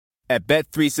At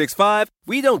Bet365,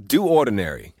 we don't do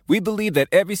ordinary. We believe that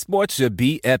every sport should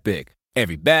be epic.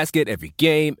 Every basket, every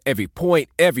game, every point,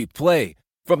 every play.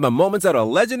 From the moments that are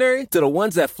legendary to the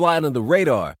ones that fly under the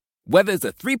radar. Whether it's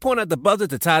a three-pointer at the buzzer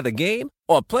to tie the game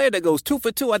or a player that goes 2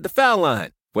 for 2 at the foul line.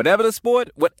 Whatever the sport,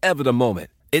 whatever the moment.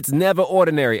 It's never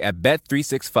ordinary at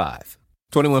Bet365.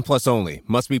 21 plus only.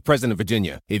 Must be present in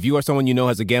Virginia. If you or someone you know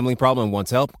has a gambling problem and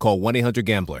wants help, call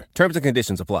 1-800-GAMBLER. Terms and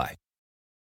conditions apply.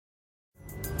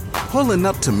 Pulling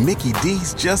up to Mickey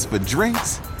D's just for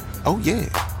drinks? Oh yeah,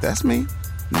 that's me.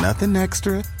 Nothing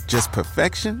extra, just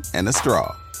perfection and a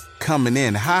straw. Coming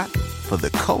in hot for the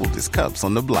coldest cups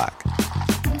on the block.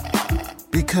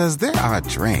 Because there are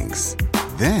drinks.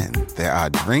 Then there are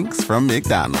drinks from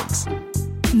McDonald's.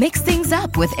 Mix things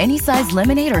up with any size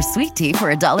lemonade or sweet tea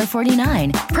for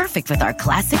 $1.49. Perfect with our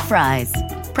classic fries.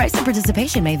 Price and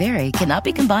participation may vary. Cannot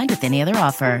be combined with any other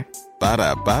offer.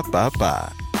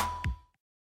 Ba-da-ba-ba-ba.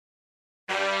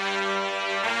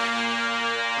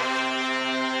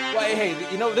 Well, hey,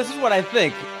 this is what I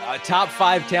think. Top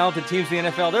 5 talented teams in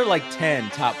the NFL. They're like 10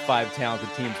 top 5 talented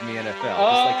teams in the NFL.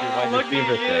 Oh, just like your wide look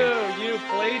receiver at thing. You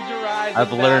plagiarized.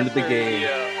 I've learned the game.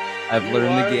 I've You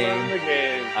learned are the game. learning the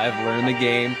game. I've learned the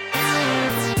game.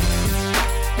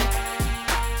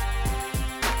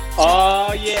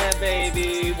 Oh, yeah,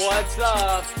 baby. What's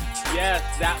up? Yes,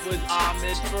 that was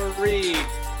Ahmed Fareed.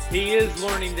 He is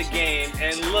learning the game.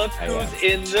 And look who's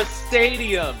in the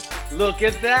stadium. Look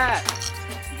at that.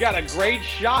 You got a great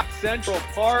shot. Central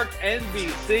Park,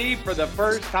 NBC for the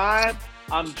first time.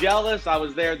 I'm jealous. I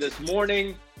was there this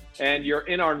morning. And you're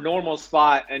in our normal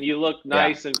spot, and you look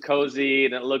nice and cozy,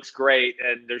 and it looks great,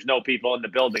 and there's no people in the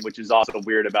building, which is also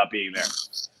weird about being there.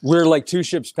 We're like two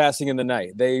ships passing in the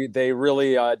night. They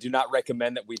really do not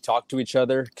recommend that we talk to each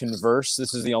other, converse.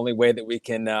 This is the only way that we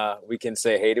can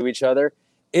say hey to each other.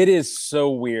 It is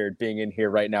so weird being in here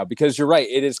right now because you're right.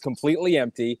 It is completely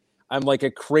empty. I'm like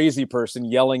a crazy person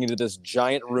yelling into this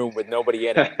giant room with nobody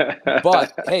in it.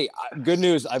 But hey, good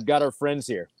news. I've got our friends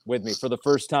here with me for the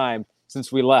first time since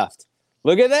we left.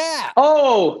 Look at that.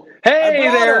 Oh, hey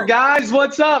there, guys.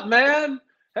 What's up, man?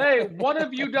 Hey, one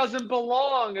of you doesn't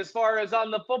belong as far as on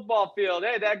the football field.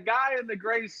 Hey, that guy in the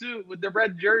gray suit with the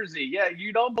red jersey. Yeah,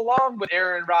 you don't belong with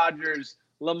Aaron Rodgers,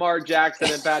 Lamar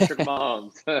Jackson, and Patrick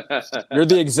Mahomes. You're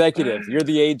the executive. You're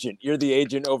the agent. You're the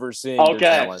agent overseeing your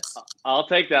talents. I'll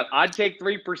take that. I'd take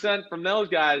 3% from those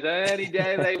guys any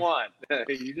day they want.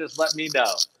 You just let me know.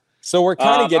 So we're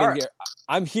kind of getting here.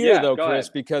 I'm here though, Chris,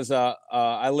 ahead. because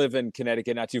I live in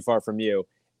Connecticut, not too far from you,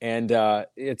 and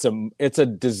it's a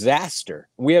disaster.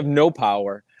 We have no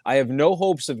power. I have no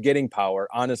hopes of getting power,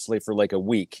 honestly, for like a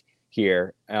week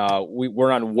here.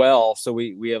 We're on well, so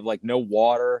we have like no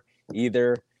water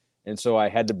either, and so I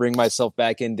had to bring myself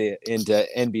back into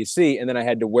NBC, and then I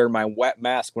had to wear my wet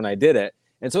mask when I did it.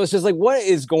 And so it's just like, what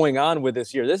is going on with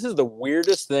this year? This is the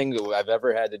weirdest thing that I've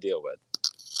ever had to deal with.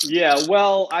 Yeah,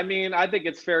 well, I mean, I think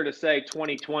it's fair to say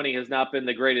 2020 has not been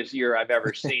the greatest year I've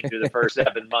ever seen through the first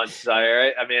 7 months. All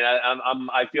right? I mean,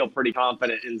 I feel pretty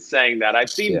confident in saying that. I've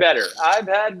seen better. I've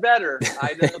had better.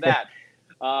 I know that.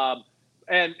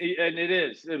 And it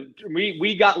is.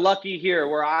 We got lucky here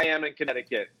where I am in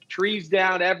Connecticut. Trees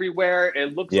down everywhere.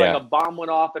 It looks like a bomb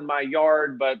went off in my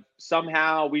yard, but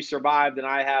somehow we survived and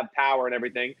I have power and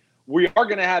everything. We are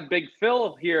going to have Big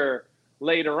Phil here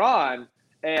later on.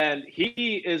 And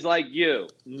he is like you,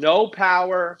 no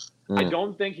power. I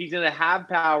don't think he's going to have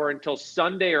power until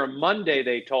Sunday or Monday,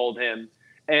 they told him.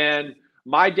 And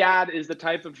my dad is the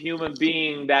type of human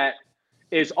being that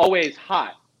is always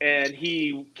hot. And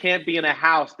he can't be in a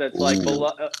house that's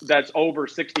that's over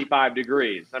 65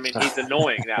 degrees. I mean, he's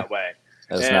annoying that way.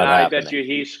 And I bet you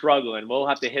he's struggling. We'll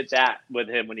have to hit that with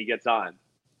him when he gets on.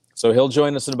 So he'll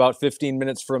join us in about 15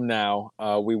 minutes from now.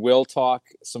 We will talk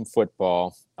some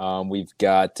football. We've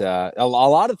got a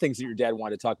lot of things that your dad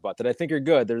wanted to talk about that I think are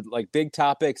good. They're like big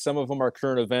topics. Some of them are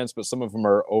current events, but some of them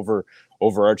are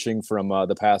overarching from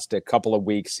the past couple of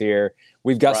weeks here.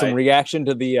 We've got some reaction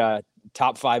to the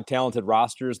top 5 talented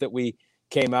rosters that we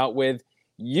came out with.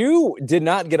 You did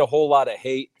not get a whole lot of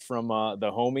hate from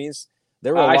the homies.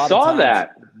 There were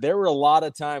There were a lot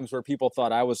of times where people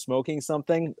thought I was smoking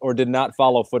something or did not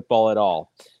follow football at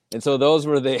all. And so that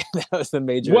was the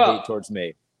major hate towards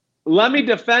me. Let me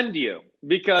defend you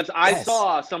because I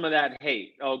saw some of that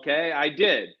hate. Okay, I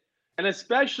did. And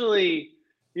especially,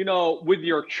 with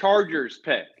your Chargers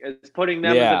pick as putting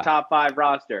them as a top 5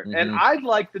 roster. Mm-hmm. And I'd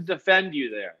like to defend you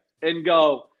there and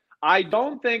go, I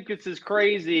don't think it's as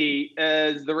crazy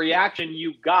as the reaction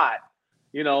you got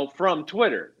from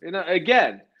Twitter.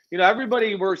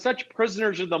 Everybody, we're such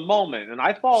prisoners of the moment. And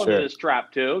I fall into this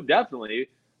trap too, definitely.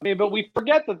 I mean, but we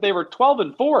forget that they were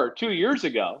 12-4 2 years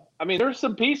ago. I mean, there's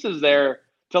some pieces there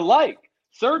to like,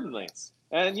 certainly.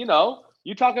 And,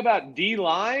 you talk about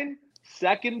D-line,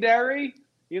 secondary,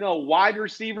 wide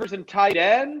receivers and tight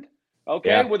end,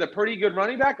 okay, with a pretty good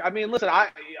running back. I mean, listen,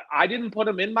 I didn't put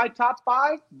them in my top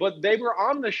 5, but they were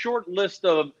on the short list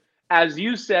of, as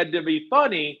you said, to be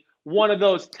funny, one of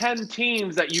those 10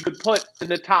 teams that you could put in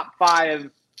the top 5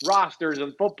 rosters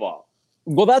in football.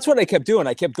 Well, that's what I kept doing.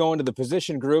 I kept going to the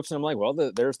position groups, and I'm like,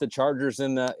 well, there's the Chargers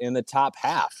in the top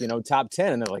half, top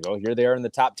 10, and they're like, oh, here they are in the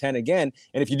top 10 again.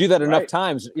 And if you do that enough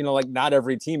times, like not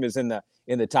every team is in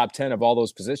the top 10 of all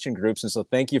those position groups. And so,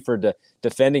 thank you for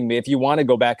defending me. If you want to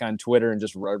go back on Twitter and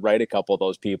just write a couple of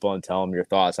those people and tell them your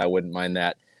thoughts, I wouldn't mind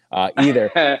that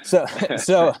either.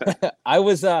 so I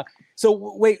was.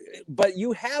 So wait, but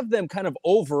you have them kind of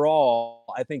overall.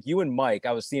 I think you and Mike,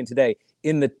 I was seeing today,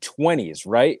 in the 20s,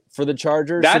 right, for the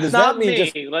Chargers. That's so does not that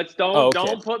mean me. Let's don't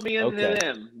put me into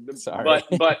him. Sorry,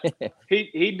 but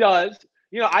he does.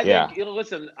 I think.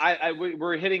 Listen,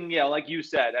 we're hitting. Like you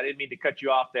said, I didn't mean to cut you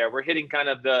off there. We're hitting kind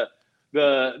of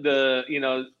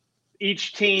the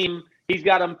each team. He's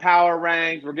got them power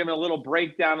ranked. We're giving a little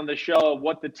breakdown on the show of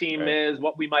what the team is,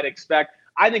 what we might expect.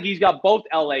 I think he's got both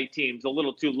LA teams a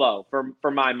little too low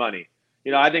for my money.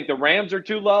 I think the Rams are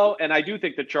too low, and I do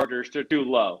think the Chargers are too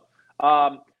low.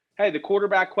 Hey, the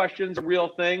quarterback question's a real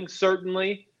thing,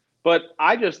 certainly. But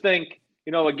I just think,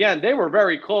 again, they were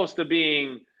very close to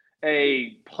being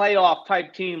a playoff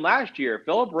type team last year.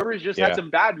 Phillip Rivers just had some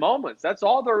bad moments. That's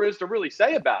all there is to really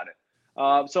say about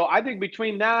it. So I think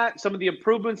between that, some of the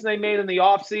improvements they made in the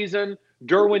offseason,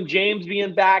 Derwin James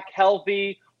being back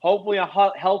healthy, hopefully a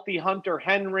healthy Hunter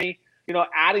Henry,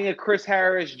 adding a Chris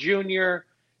Harris Jr.,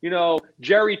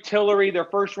 Jerry Tillery, their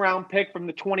first-round pick from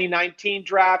the 2019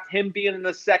 draft, him being in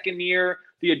the second year,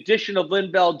 the addition of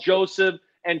Linval Joseph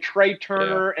and Trey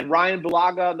Turner and Ryan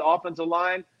Bulaga on the offensive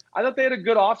line. I thought they had a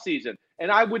good offseason,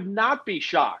 and I would not be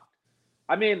shocked.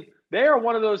 I mean, they are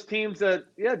one of those teams that,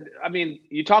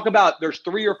 you talk about there's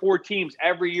 3 or 4 teams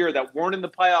every year that weren't in the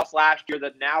playoffs last year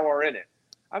that now are in it.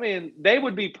 I mean, they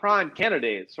would be prime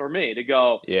candidates for me to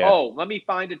go, let me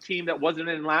find a team that wasn't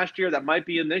in last year that might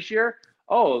be in this year.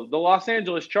 Oh, the Los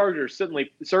Angeles Chargers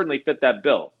certainly fit that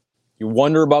bill. You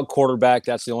wonder about quarterback.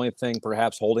 That's the only thing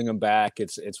perhaps holding them back.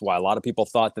 It's why a lot of people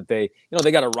thought that they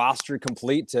got a roster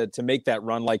complete to make that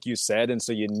run, like you said. And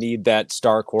so you need that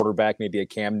star quarterback, maybe a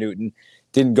Cam Newton.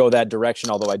 Didn't go that direction,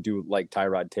 although I do like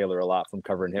Tyrod Taylor a lot from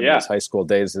covering him in his high school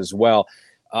days as well.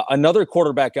 Another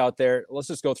quarterback out there. Let's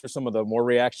just go through some of the more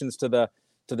reactions to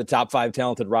the top 5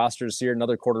 talented rosters here.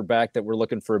 Another quarterback that we're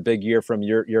looking for a big year from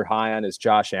you're high on is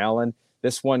Josh Allen.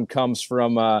 This one comes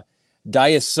from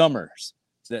Dias Summers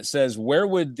that says, where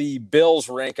would the Bills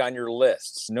rank on your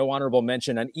lists? No honorable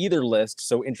mention on either list,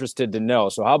 so interested to know.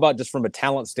 So how about just from a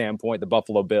talent standpoint, the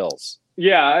Buffalo Bills?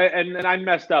 Yeah, and I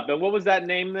messed up. And what was that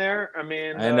name there? I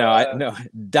mean, I know.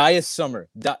 Dias Summers.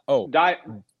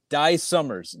 Day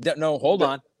Summers. No, hold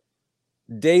on.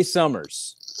 Day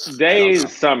Summers.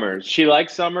 Summers. She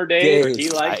likes summer days.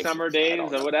 He likes summer days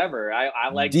or whatever.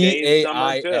 I like days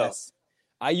summer too.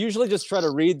 I usually just try to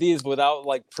read these without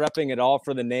prepping at all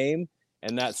for the name,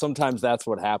 and that sometimes that's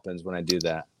what happens when I do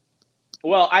that.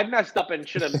 Well, I messed up and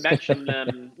should have mentioned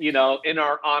them, in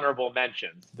our honorable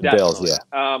mentions. The Bills,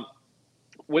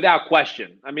 without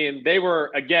question. I mean, they were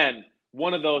again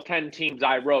one of those 10 teams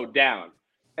I wrote down,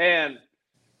 and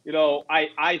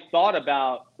I thought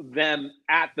about them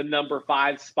at the number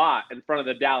 5 spot in front of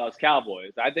the Dallas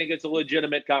Cowboys. I think it's a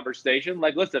legitimate conversation.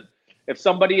 Listen. If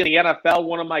somebody in the NFL,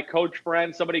 one of my coach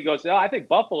friends, somebody goes, I think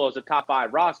Buffalo's a top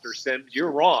 5 roster, Sims,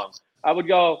 you're wrong. I would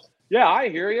go, yeah, I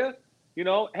hear you.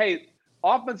 Hey,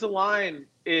 offensive line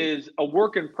is a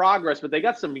work in progress, but they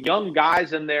got some young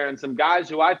guys in there and some guys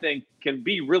who I think can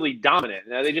be really dominant.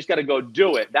 Now, they just got to go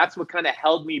do it. That's what kind of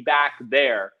held me back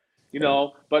there,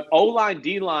 But O-line,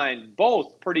 D-line,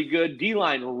 both pretty good.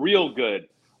 D-line, real good.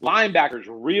 Linebackers,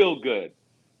 real good.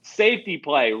 Safety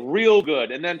play, real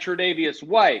good. And then Tre'Davious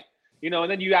White.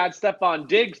 And then you add Stephon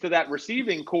Diggs to that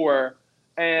receiving core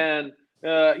and,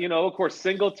 of course,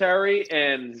 Singletary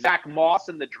and Zach Moss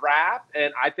in the draft.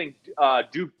 And I think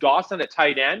Duke Dawson at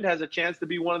tight end has a chance to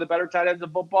be one of the better tight ends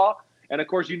in football. And, of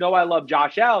course, I love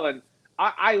Josh Allen.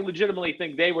 I legitimately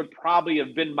think they would probably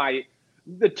have been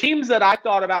the teams that I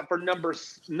thought about for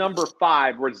number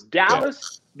 5 was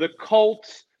Dallas, the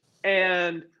Colts,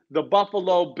 and the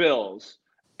Buffalo Bills.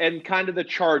 And kind of the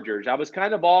Chargers. I was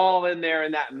kind of all in there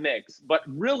in that mix. But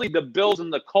really the Bills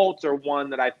and the Colts are one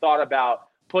that I thought about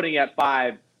putting at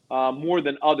 5 more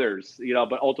than others,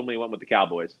 but ultimately went with the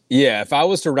Cowboys. Yeah, if I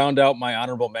was to round out my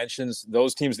honorable mentions,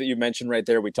 those teams that you mentioned right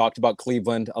there, we talked about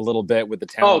Cleveland a little bit with the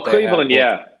talent. Oh, Cleveland,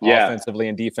 yeah. Offensively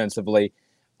and defensively.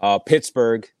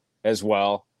 Pittsburgh as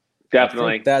well.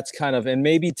 Definitely. That's kind of, and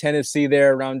maybe Tennessee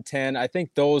there around 10. I think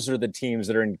those are the teams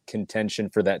that are in contention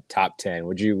for that top 10.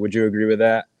 Would you agree with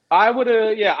that? I would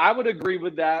agree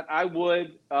with that. I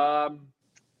would. I'm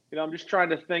just trying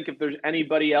to think if there's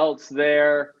anybody else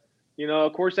there.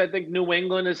 Of course, I think New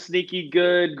England is sneaky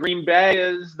good. Green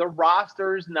Bay the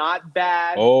roster's not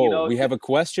bad. Oh, we have a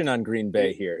question on Green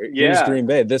Bay here. Yeah. Here's Green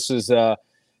Bay. This is the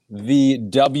the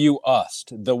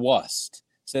WUST.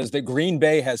 Says that Green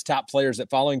Bay has top players at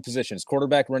following positions: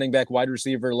 quarterback, running back, wide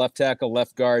receiver, left tackle,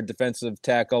 left guard, defensive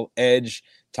tackle, edge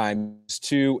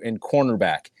 ×2, and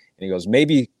cornerback. And he goes,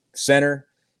 maybe center,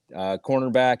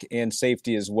 cornerback, and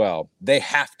safety as well. They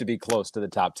have to be close to the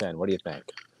top 10. What do you think?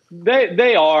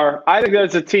 They are. I think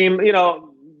that's a team,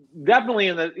 definitely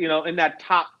in the in that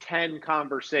top 10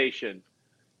 conversation.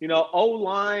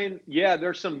 O-line, yeah,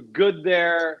 there's some good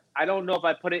there. I don't know if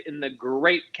I put it in the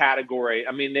great category.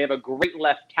 I mean, they have a great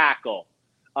left tackle.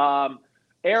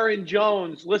 Aaron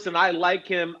Jones, listen, I like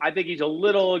him. I think he's a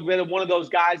little bit of one of those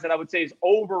guys that I would say is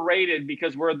overrated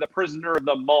because we're the prisoner of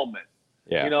the moment.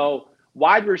 Yeah.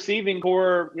 Wide receiving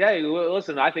core, yeah,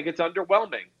 listen, I think it's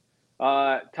underwhelming.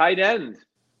 Tight end,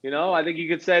 I think you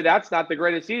could say that's not the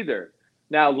greatest either.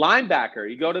 Now, linebacker,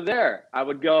 you go to there. I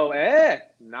would go,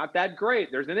 not that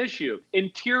great. There's an issue.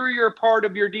 Interior part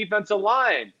of your defensive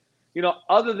line.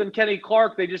 Other than Kenny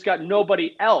Clark, they just got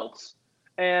nobody else.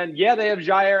 And, yeah, they have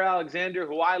Jair Alexander,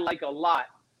 who I like a lot,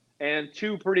 and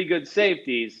 2 pretty good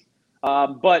safeties.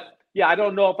 But, yeah, I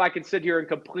don't know if I can sit here and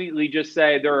completely just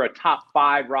say they're a top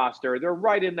 5 roster. They're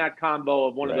right in that combo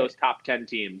of one of those top 10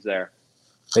 teams there.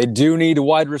 They do need a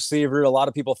wide receiver. A lot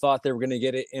of people thought they were going to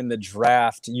get it in the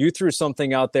draft. You threw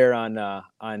something out there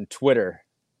on Twitter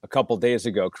a couple days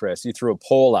ago, Chris. You threw a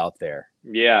poll out there.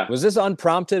 Yeah. Was this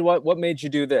unprompted? What made you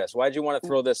do this? Why did you want to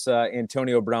throw this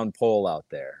Antonio Brown poll out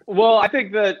there? Well, I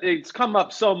think that it's come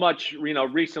up so much,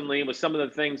 recently with some of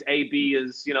the things AB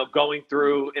is, going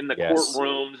through in the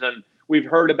courtrooms. And we've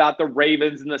heard about the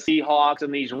Ravens and the Seahawks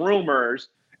and these rumors.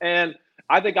 And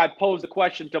I think I posed the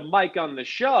question to Mike on the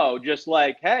show, just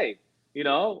like, hey,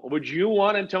 would you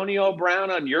want Antonio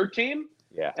Brown on your team?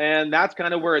 Yeah. And that's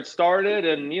kind of where it started.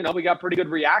 And, we got pretty good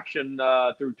reaction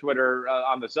through Twitter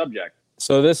on the subject.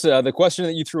 So this the question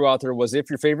that you threw out there was, if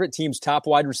your favorite team's top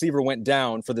wide receiver went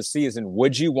down for the season,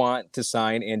 would you want to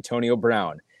sign Antonio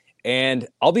Brown? And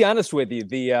I'll be honest with you,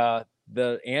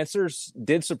 the answers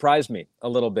did surprise me a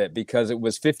little bit because it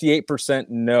was 58%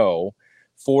 no,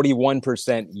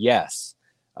 41% yes.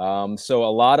 So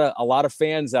a lot of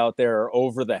fans out there are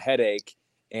over the headache,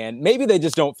 and maybe they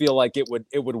just don't feel like it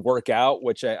would work out,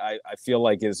 which I feel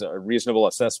like is a reasonable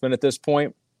assessment at this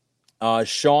point.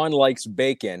 Sean Likes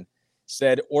Bacon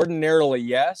said ordinarily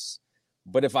yes,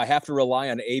 but if I have to rely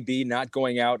on AB not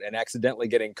going out and accidentally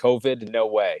getting COVID, no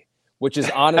way. Which is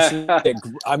honestly,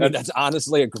 that's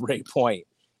honestly a great point.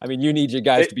 I mean, you need your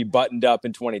guys to be buttoned up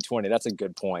in 2020. That's a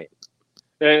good point.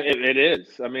 It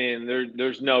is. I mean,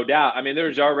 there's no doubt. I mean,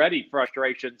 there's already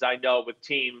frustrations, I know, with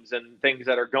teams and things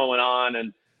that are going on,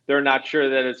 and they're not sure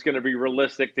that it's going to be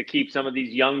realistic to keep some of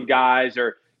these young guys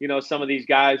or, some of these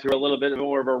guys who are a little bit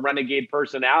more of a renegade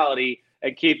personality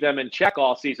and keep them in check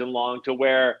all season long to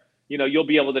where, you'll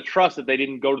be able to trust that they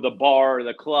didn't go to the bar or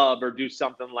the club or do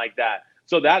something like that.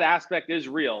 So that aspect is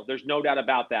real. There's no doubt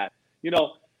about that.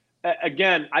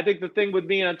 Again, I think the thing with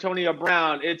me and Antonio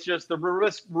Brown, it's just the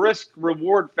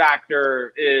risk-reward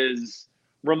factor is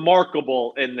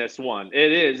remarkable in this one.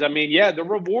 It is. I mean, yeah, the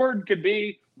reward could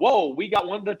be, whoa, we got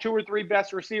one of the 2 or 3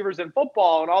 best receivers in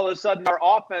football, and all of a sudden our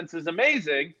offense is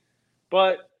amazing.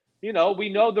 But, we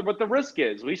know what the risk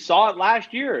is. We saw it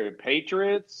last year.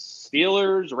 Patriots,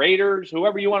 Steelers, Raiders,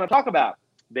 whoever you want to talk about.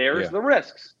 There's the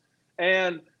risks.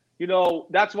 And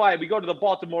that's why we go to the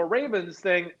Baltimore Ravens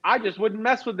thing. I just wouldn't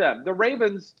mess with them. The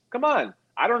Ravens, come on.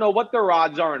 I don't know what their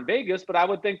odds are in Vegas, but I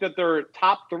would think that they're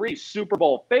top 3 Super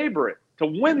Bowl favorite to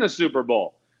win the Super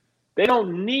Bowl. They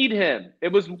don't need him.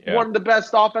 It was one of the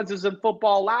best offenses in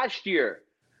football last year.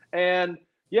 And,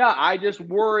 I just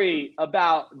worry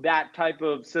about that type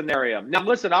of scenario. Now,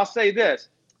 listen, I'll say this.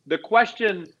 The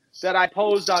question that I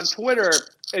posed on Twitter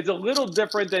is a little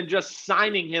different than just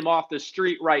signing him off the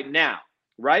street right now.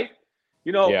 Right?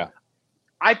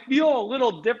 I feel a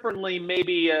little differently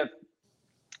maybe if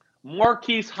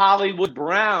Marquise Hollywood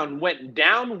Brown went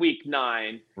down week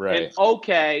 9. Right. And,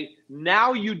 okay,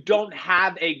 now you don't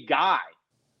have a guy.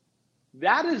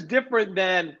 That is different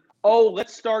than, oh,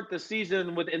 let's start the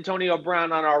season with Antonio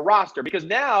Brown on our roster. Because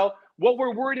now what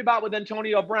we're worried about with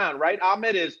Antonio Brown, right,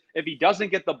 Ahmed, is if he doesn't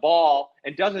get the ball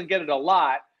and doesn't get it a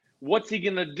lot, what's he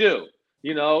going to do?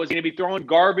 You know, is he going to be throwing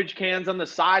garbage cans on the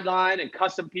sideline and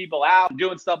cussing people out and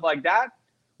doing stuff like that?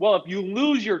 Well, if you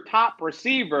lose your top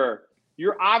receiver,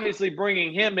 you're obviously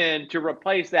bringing him in to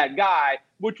replace that guy,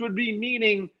 which would be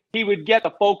meaning he would get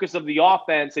the focus of the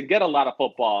offense and get a lot of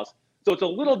footballs. So it's a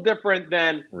little different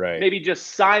than maybe just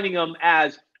signing him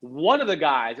as one of the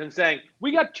guys and saying,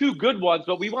 we got two good ones,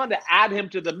 but we want to add him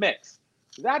to the mix.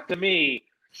 That, to me,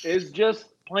 is just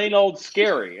plain old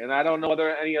scary, and I don't know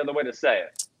any other way to say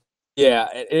it. Yeah,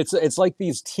 it's like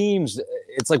these teams.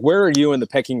 It's like, where are you in the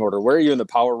pecking order? Where are you in the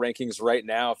power rankings right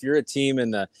now? If you're a team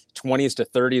in the 20s to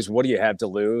 30s, what do you have to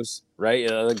lose, right?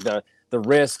 Like the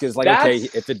risk is like, okay,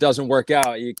 if it doesn't work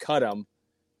out, you cut him.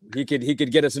 He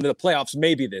could get us into the playoffs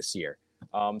maybe this year.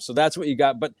 So that's what you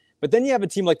got. But then you have a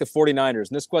team like the 49ers,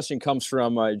 and this question comes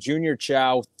from Junior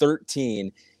Chow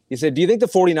 13. He said, do you think the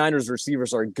 49ers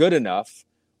receivers are good enough,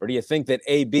 or do you think that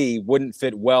AB wouldn't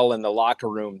fit well in the locker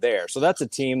room there? So that's a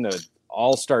team, the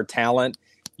all-star talent.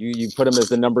 You put them as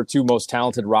the number 2 most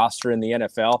talented roster in the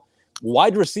NFL.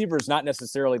 Wide receiver is not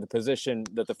necessarily the position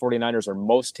that the 49ers are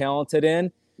most talented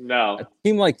in. No. A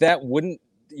team like that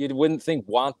you wouldn't think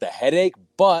want the headache,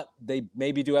 but they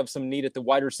maybe do have some need at the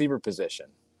wide receiver position.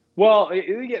 Well,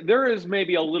 there is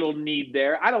maybe a little need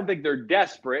there. I don't think they're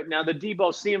desperate. Now, the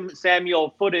Deebo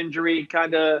Samuel foot injury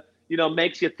kind of,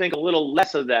 makes you think a little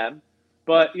less of them.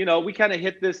 But, we kind of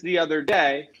hit this the other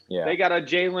day. Yeah. They got a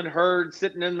Jalen Hurd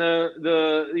sitting in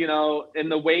in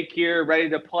the wake here, ready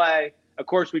to play. Of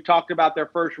course, we talked about their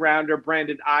first rounder,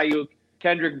 Brandon Ayuk.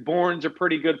 Kendrick Bourne's a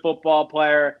pretty good football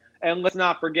player. And let's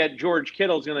not forget, George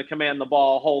Kittle's going to command the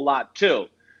ball a whole lot too.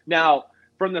 Now,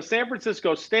 from the San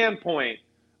Francisco standpoint,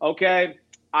 okay,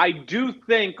 I do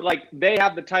think like they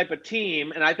have the type of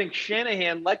team, and I think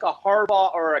Shanahan, like a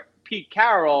Harbaugh or a Pete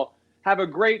Carroll, have a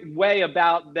great way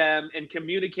about them in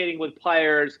communicating with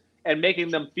players and making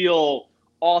them feel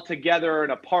all together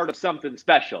and a part of something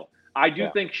special. I do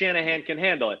think Shanahan can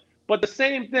handle it. But the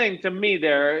same thing to me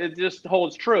there, it just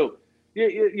holds true.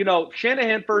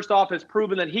 Shanahan, first off, has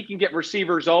proven that he can get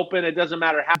receivers open. It doesn't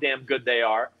matter how damn good they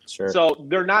are. Sure. So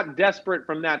they're not desperate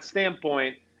from that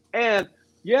standpoint. And,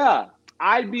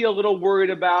 I'd be a little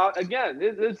worried about, again,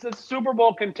 it's a Super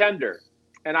Bowl contender.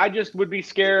 And I just would be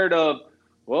scared of,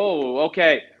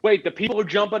 the people are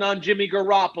jumping on Jimmy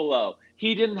Garoppolo.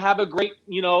 He didn't have a great,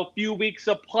 few weeks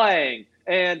of playing.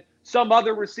 And some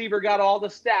other receiver got all the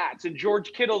stats. And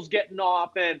George Kittle's getting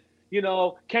off. And,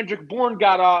 Kendrick Bourne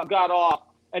got off.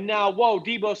 And now,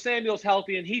 Deebo Samuel's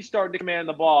healthy and he's starting to command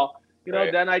the ball.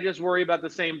 Then I just worry about the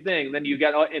same thing. Then you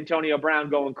got Antonio Brown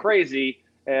going crazy,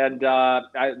 and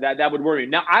that would worry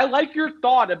me. Now, I like your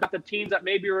thought about the teams that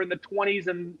maybe are in the 20s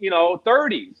and,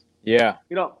 30s. Yeah.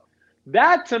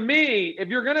 That to me, if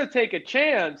you're going to take a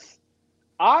chance,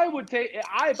 I would take –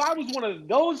 if I was one of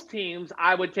those teams,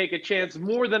 I would take a chance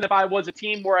more than if I was a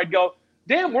team where I'd go,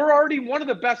 damn, we're already one of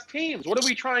the best teams. What are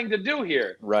we trying to do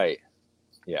here? Right.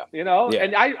 Yeah.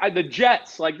 And the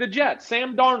Jets,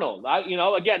 Sam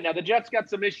Darnold, again, now the Jets got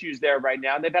some issues there right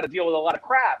now, and they've had to deal with a lot of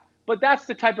crap. But that's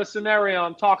the type of scenario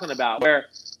I'm talking about, where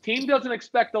team doesn't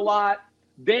expect a lot.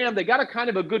 Damn, they got a kind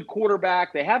of a good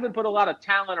quarterback. They haven't put a lot of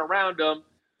talent around them.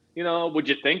 Would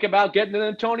you think about getting an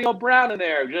Antonio Brown in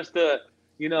there just to,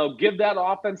 give that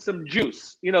offense some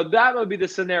juice? That would be the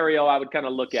scenario I would kind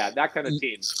of look at, that kind of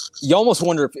team. You almost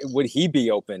wonder would he be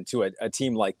open to a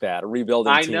team like that, a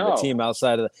rebuilding team, a team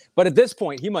outside of but at this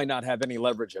point, he might not have any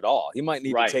leverage at all. He might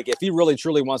need to take, if he really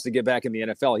truly wants to get back in the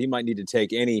NFL, he might need to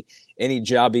take any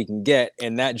job he can get.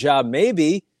 And that job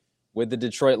maybe with the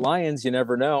Detroit Lions, you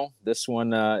never know. This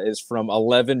one is from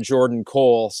 11 Jordan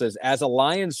Cole, says, as a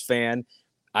Lions fan,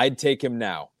 I'd take him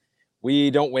now. We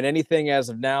don't win anything as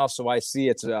of now, so I see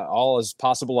it's all as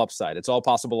possible upside. It's all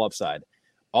possible upside.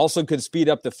 Also could speed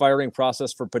up the firing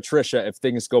process for Patricia if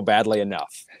things go badly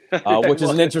enough, which is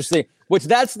an interesting – which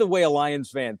that's the way a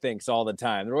Lions fan thinks all the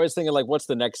time. They're always thinking, like, what's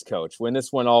the next coach? When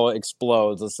this one all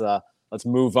explodes, let's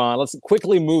move on. Let's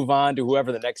quickly move on to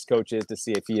whoever the next coach is to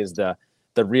see if he is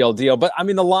the real deal. But, I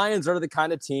mean, the Lions are the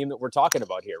kind of team that we're talking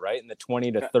about here, right? In the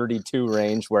 20 to 32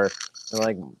 range where they're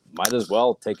like, might as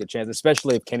well take a chance,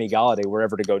 especially if Kenny Golladay were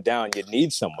ever to go down. You'd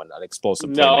need someone, an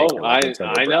explosive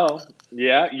playmaker. I know.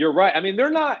 Yeah, you're right. I mean,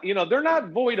 they're not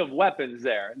void of weapons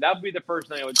there. That would be the first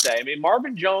thing I would say. I mean,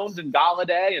 Marvin Jones and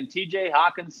Golladay and TJ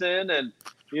Hawkinson and,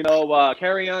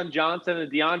 Kerryon Johnson and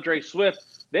DeAndre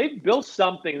Swift, they've built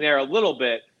something there a little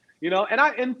bit.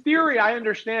 And in theory, I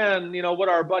understand, what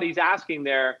our buddy's asking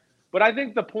there. But I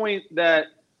think the point that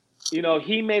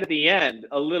he made at the end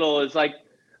a little is like,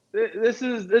 this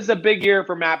is a big year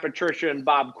for Matt Patricia and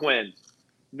Bob Quinn.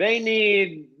 They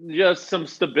need just some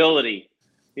stability,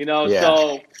 Yeah.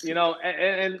 So,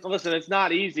 and listen, it's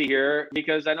not easy here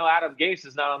because I know Adam Gase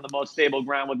is not on the most stable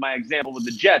ground with my example with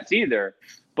the Jets either.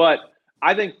 But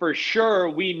I think for sure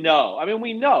we know. I mean,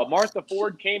 we know Martha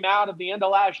Ford came out at the end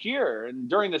of last year and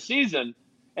during the season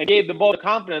and gave them both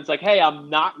confidence like, hey, I'm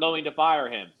not going to fire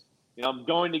him. I'm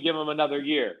going to give him another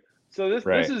year. So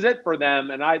this is it for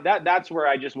them. And that's where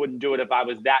I just wouldn't do it if I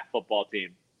was that football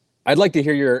team. I'd like to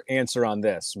hear your answer on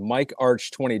this. Mike Arch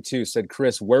 22 said,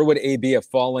 Chris, where would AB have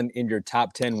fallen in your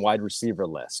top 10 wide receiver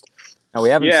list? Now, we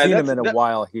haven't seen him in a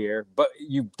while here, but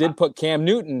you did put Cam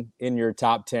Newton in your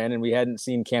top 10, and we hadn't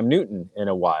seen Cam Newton in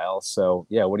a while. So,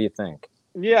 yeah, what do you think?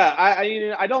 Yeah,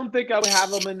 I don't think I would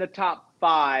have him in the top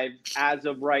 5 as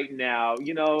of right now.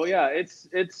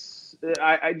 It's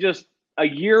I just a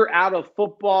year out of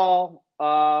football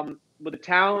with the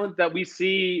talent that we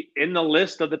see in the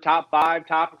list of the top 5,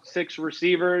 top 6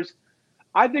 receivers.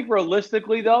 I think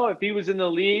realistically, though, if he was in the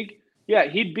league, yeah,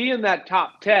 he'd be in that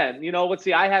top 10. Let's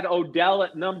see, I had Odell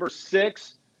at number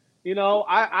 6.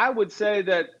 I would say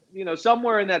that,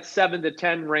 somewhere in that 7 to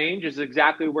 10 range is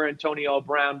exactly where Antonio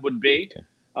Brown would be.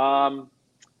 I'm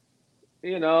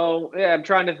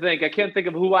trying to think. I can't think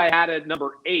of who I had at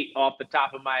number 8 off the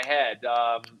top of my head.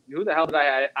 Who the hell did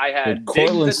I had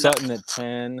Courtland Sutton at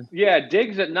 10. Yeah,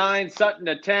 Diggs at 9, Sutton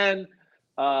at 10,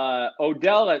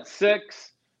 Odell at 6.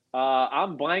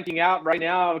 I'm blanking out right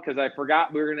now because I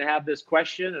forgot we were going to have this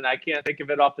question, and I can't think of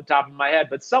it off the top of my head,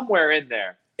 but somewhere in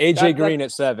there. AJ Green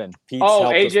at 7. Pete's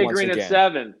AJ Green at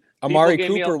 7. Amari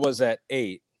Cooper was at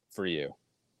 8 for you.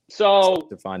 So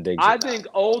Stephon Diggs. I think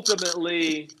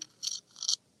ultimately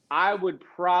I would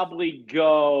probably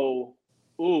go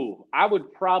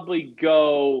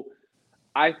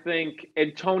I think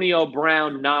Antonio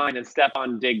Brown 9 and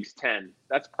Stephon Diggs 10.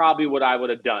 That's probably what I would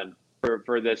have done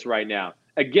for this right now.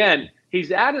 Again,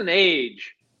 he's at an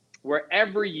age where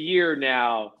every year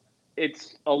now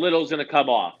it's a little's going to come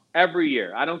off. Every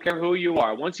year. I don't care who you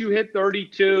are. Once you hit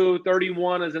 32,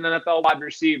 31 as an NFL wide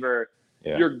receiver,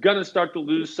 you're going to start to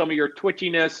lose some of your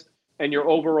twitchiness and your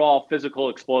overall physical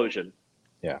explosion.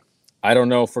 Yeah. I don't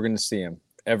know if we're going to see him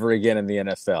ever again in the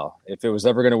NFL. If it was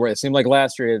ever going to work, it seemed like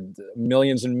last year he had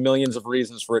millions and millions of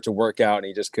reasons for it to work out, and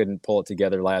he just couldn't pull it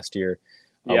together last year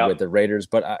with the Raiders.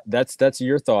 But that's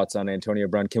your thoughts on Antonio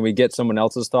Brown. Can we get someone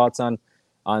else's thoughts on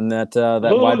that wide receiver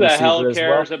as well? Who the hell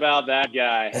cares about that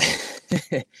guy?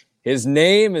 His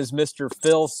name is Mr.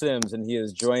 Phil Simms, and he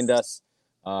has joined us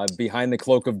behind the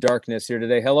cloak of darkness here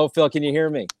today. Hello, Phil. Can you hear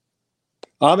me?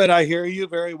 Ahmed, I hear you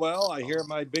very well. I hear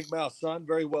my big mouth son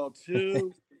very well,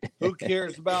 too. Who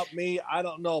cares about me? I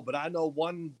don't know, but I know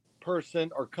one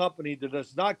person or company that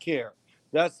does not care.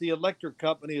 That's the electric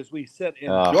company as we sit in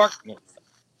darkness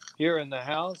here in the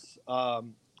house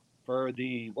for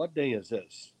what day is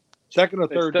this? Second or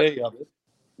third day of it.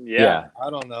 Yeah. I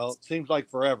don't know. It seems like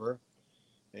forever.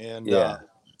 And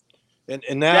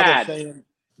and now Dad, they're saying,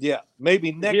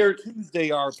 maybe next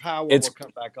Tuesday our power will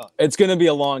come back on. It's going to be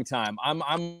a long time. I'm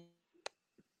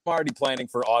already planning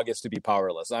for August to be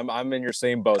powerless. I'm in your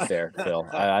same boat there, Phil.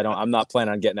 I'm not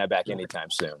planning on getting that back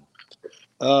anytime soon.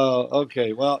 Oh,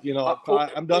 okay. Well,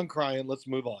 I'm done crying. Let's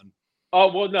move on. Oh,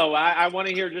 well, no, I want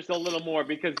to hear just a little more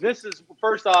because this is,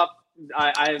 first off,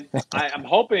 I'm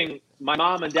hoping my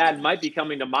mom and dad might be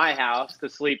coming to my house to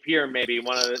sleep here maybe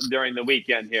during the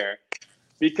weekend here,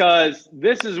 because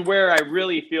this is where I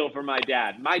really feel for my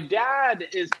dad. My dad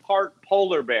is part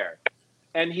polar bear,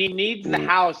 and he needs the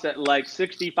house at like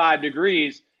 65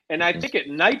 degrees, and I think at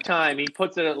nighttime he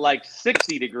puts it at like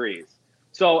 60 degrees.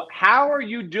 So how are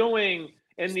you doing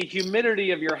in the humidity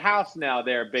of your house now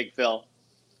there, Big Phil?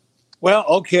 Well,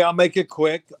 okay, I'll make it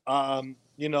quick.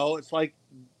 It's like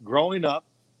growing up.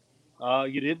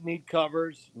 You didn't need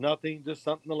covers, nothing, just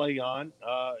something to lay on.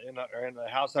 In the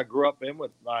house I grew up in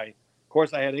with of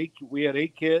course, we had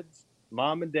 8 kids,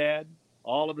 mom and dad,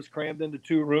 all of us crammed into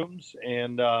 2 rooms.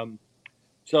 And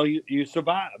so you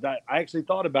survived. I actually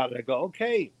thought about it. I go,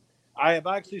 okay, I have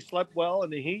actually slept well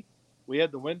in the heat. We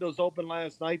had the windows open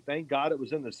last night. Thank God it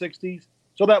was in the 60s.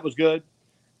 So that was good.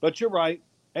 But you're right.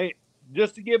 Hey,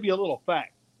 just to give you a little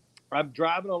fact, I'm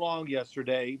driving along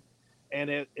yesterday, and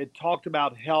it talked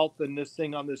about health and this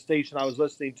thing on this station I was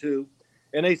listening to.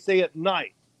 And they say at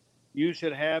night, you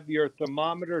should have your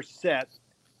thermometer set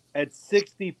at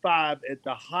 65 at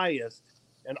the highest,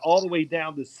 and all the way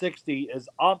down to 60 is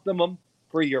optimum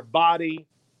for your body,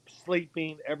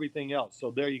 sleeping, everything else.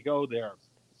 So there you go there.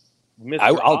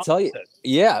 I'll tell you.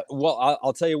 Yeah. Well,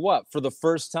 I'll tell you what. For the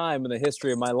first time in the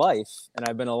history of my life, and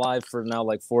I've been alive for now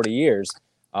like 40 years,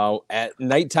 at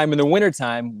nighttime in the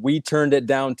wintertime, we turned it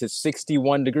down to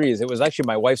 61 degrees. It was actually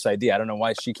my wife's idea. I don't know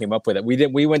why she came up with it.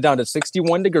 We went down to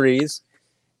 61 degrees,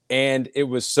 and it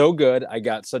was so good. I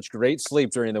got such great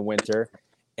sleep during the winter.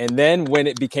 And then when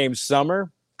it became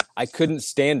summer, I couldn't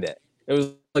stand it. It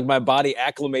was like my body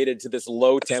acclimated to this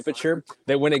low temperature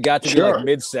that when it got to be like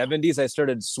mid 70s, I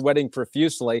started sweating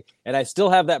profusely. And I still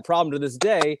have that problem to this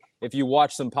day. If you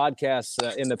watch some podcasts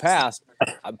in the past,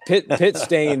 pit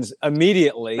stains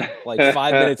immediately, like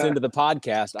 5 minutes into the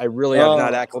podcast. I really have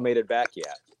not acclimated back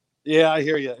yet. Yeah, I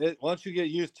hear you. Once you get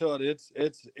used to it,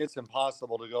 it's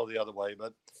impossible to go the other way,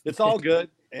 but it's all good.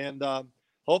 And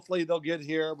hopefully they'll get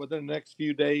here within the next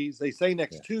few days. They say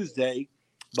next Tuesday,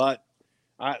 but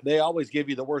they always give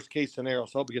you the worst case scenario.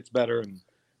 So hope it gets better.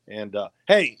 And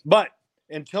hey, but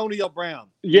Antonio Brown.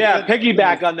 Yeah,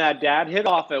 piggyback on that, Dad. Hit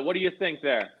off it. What do you think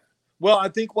there? Well, I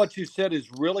think what you said is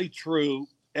really true.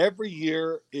 Every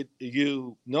year,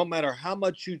 no matter how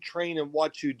much you train and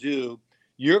what you do,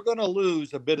 you're going to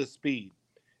lose a bit of speed.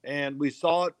 And we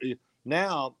saw it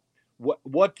now.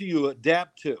 What do you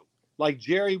adapt to? Like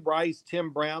Jerry Rice, Tim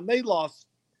Brown, they lost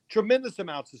tremendous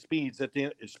amounts of speed at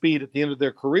the end of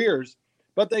their careers,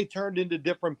 but they turned into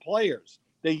different players.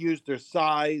 They used their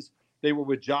size. They were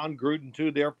with John Gruden, too,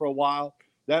 there for a while.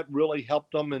 That really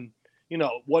helped them. And,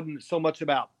 it wasn't so much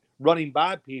about running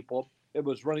by people. It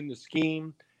was running the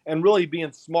scheme and really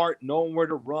being smart, knowing where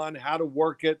to run, how to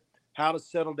work it, how to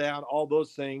settle down, all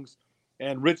those things.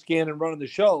 And Rich Gannon running the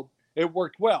show, it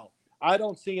worked well. I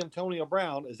don't see Antonio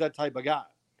Brown as that type of guy.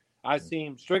 I see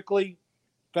him strictly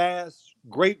fast,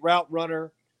 great route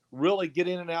runner, really get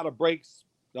in and out of breaks,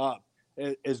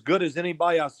 as good as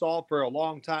anybody I saw for a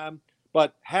long time.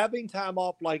 But having time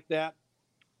off like that,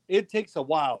 it takes a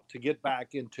while to get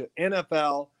back into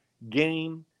NFL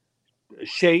game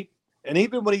shape. And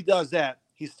even when he does that,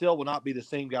 he still will not be the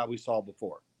same guy we saw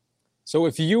before. So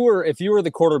if you were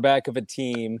the quarterback of a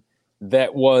team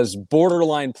that was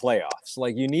borderline playoffs,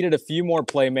 like you needed a few more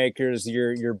playmakers,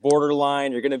 you're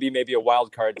borderline, you're going to be maybe a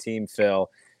wild card team, Phil,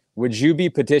 would you be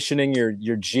petitioning your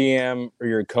GM or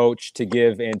your coach to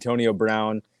give Antonio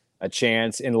Brown a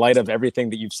chance in light of everything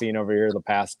that you've seen over here the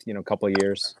past, couple of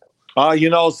years?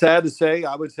 Sad to say,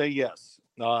 I would say yes.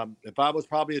 If I was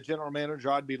probably a general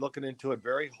manager, I'd be looking into it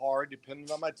very hard,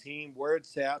 depending on my team, where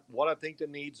it's at, what I think the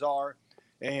needs are.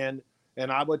 And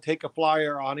I would take a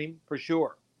flyer on him for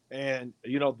sure. And,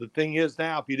 the thing is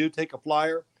now, if you do take a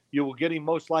flyer, you will get him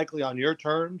most likely on your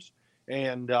terms.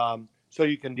 And so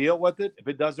you can deal with it. If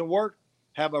it doesn't work,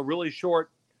 have a really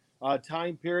short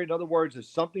time period. In other words, if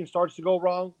something starts to go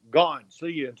wrong, gone. See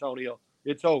you, Antonio.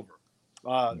 It's over.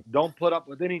 Don't put up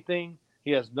with anything.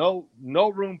 He has no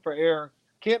room for error.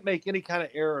 Can't make any kind of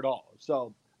error at all.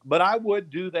 So, but I would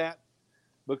do that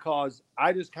because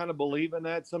I just kind of believe in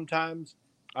that sometimes.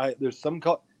 There's some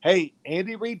hey,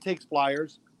 Andy Reid takes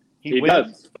flyers. He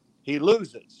wins. He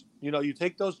loses. You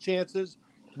take those chances,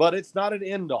 but it's not an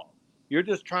end all. You're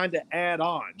just trying to add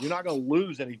on. You're not going to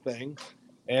lose anything.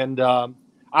 And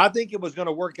I think it was going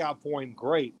to work out for him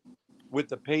great with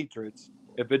the Patriots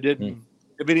if he didn't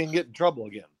get in trouble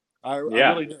again. I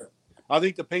really do. I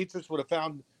think the Patriots would have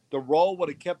found the role would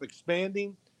have kept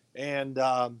expanding, and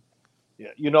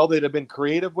they'd have been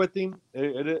creative with him.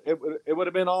 It would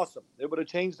have been awesome. It would have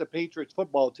changed the Patriots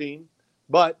football team,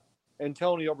 but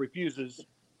Antonio refuses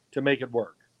to make it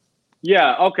work.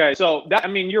 Yeah, okay. So,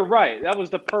 you're right. That was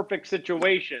the perfect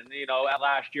situation,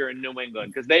 last year in New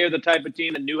England, because they are the type of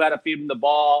team that knew how to feed him the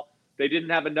ball. They didn't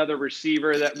have another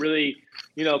receiver that really,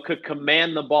 could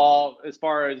command the ball as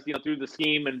far as, through the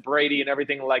scheme and Brady and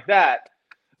everything like that.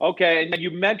 Okay, and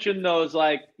you mentioned those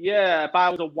if I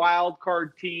was a wild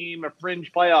card team, a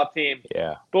fringe playoff team.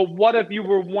 Yeah. But what if you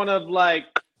were one of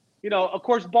of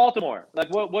course, Baltimore.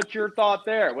 What's your thought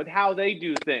there with how they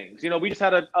do things? We just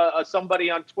had a somebody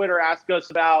on Twitter ask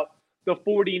us about the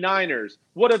 49ers.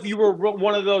 What if you were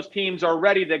one of those teams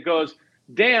already that goes,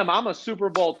 damn, I'm a Super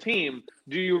Bowl team.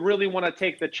 Do you really want to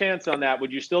take the chance on that?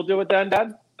 Would you still do it then,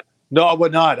 Dad? No, I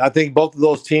would not. I think both of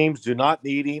those teams do not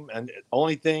need him. And the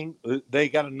only thing, they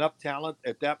got enough talent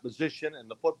at that position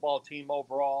and the football team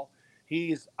overall.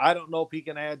 I don't know if he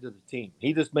can add to the team.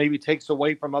 He just maybe takes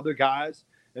away from other guys.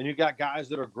 And you got guys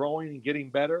that are growing and getting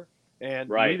better. And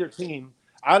either team,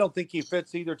 I don't think he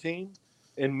fits either team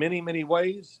in many, many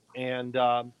ways. And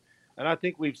I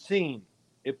think we've seen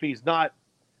if he's not,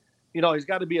 he's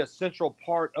got to be a central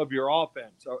part of your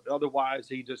offense. Or otherwise,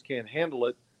 he just can't handle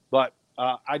it. But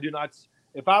I do not.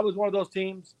 If I was one of those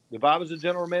teams, if I was a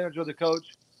general manager or the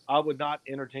coach, I would not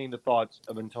entertain the thoughts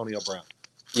of Antonio Brown.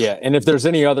 Yeah, and if there's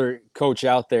any other coach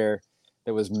out there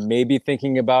that was maybe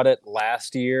thinking about it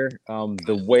last year,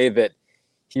 the way that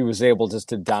he was able just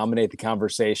to dominate the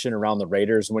conversation around the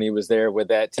Raiders when he was there with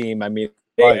that team. I mean,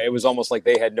 it was almost like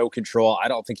they had no control. I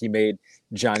don't think he made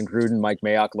John Gruden, Mike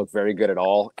Mayock look very good at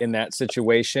all in that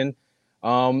situation.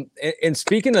 And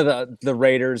speaking of the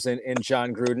Raiders and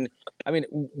John Gruden, I mean,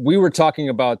 we were talking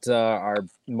about our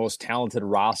most talented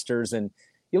rosters, and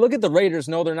you look at the Raiders.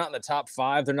 No, they're not in the top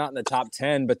 5. They're not in the top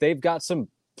 10, but they've got some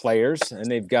players,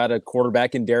 and they've got a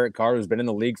quarterback in Derek Carr who's been in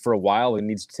the league for a while and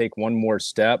needs to take one more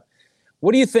step.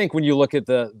 What do you think when you look at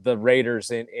the Raiders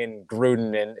in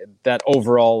Gruden and that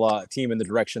overall team and the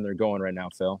direction they're going right now,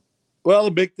 Phil? Well,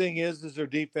 the big thing is their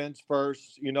defense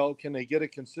first. You know, can they get a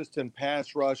consistent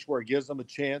pass rush where it gives them a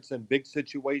chance in big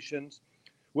situations,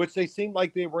 which they seemed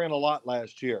like they were in a lot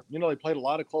last year. You know, they played a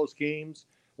lot of close games,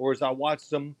 or as I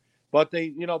watched them, but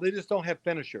they just don't have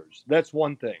finishers. That's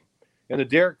one thing. And the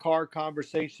Derek Carr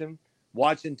conversation,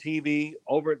 watching TV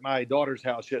over at my daughter's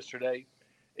house yesterday,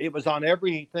 it was on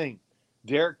everything.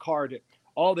 Derek Carr,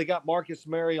 they got Marcus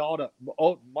Mariota.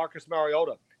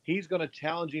 He's going to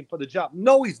challenge him for the job.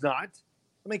 No, he's not.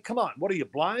 I mean, come on. What are you,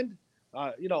 blind?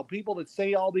 People that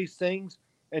say all these things.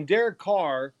 And Derek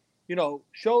Carr,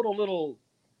 showed a little,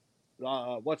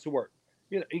 what's the word?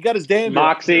 He got his damn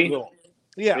moxie.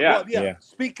 Yeah.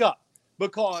 Speak up.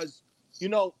 Because,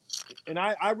 and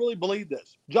I really believe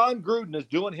this. John Gruden is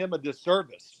doing him a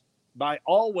disservice by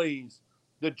always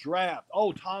the draft.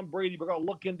 Oh, Tom Brady, we're going to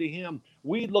look into him.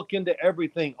 We look into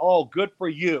everything. Oh, good for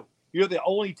you. You're the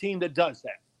only team that does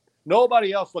that.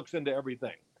 Nobody else looks into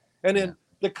everything. And then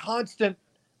the constant,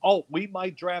 we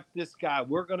might draft this guy.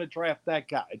 We're going to draft that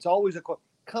guy. It's always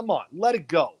come on, let it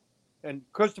go. And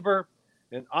Christopher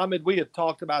and Ahmed, we have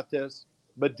talked about this,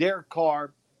 but Derek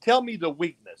Carr, tell me the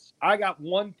weakness. I got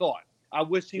one thought. I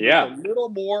wish he was a little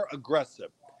more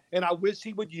aggressive. And I wish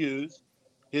he would use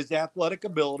his athletic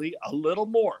ability a little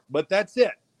more. But that's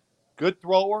it. Good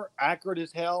thrower, accurate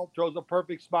as hell, throws a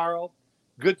perfect spiral,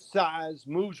 good size,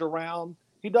 moves around.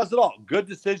 He does it all. Good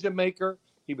decision maker.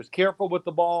 He was careful with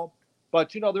the ball.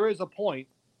 But, there is a point,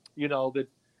 that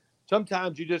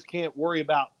sometimes you just can't worry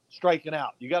about striking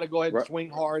out. You got to go ahead and swing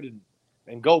hard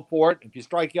and go for it. If you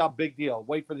strike out, big deal.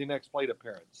 Wait for the next plate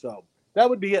appearance. So that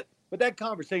would be it. But that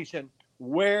conversation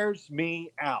wears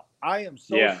me out. I am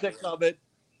so sick of it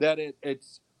that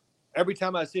it's every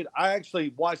time I see it. I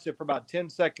actually watched it for about 10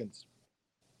 seconds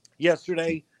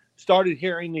yesterday, started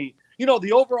hearing the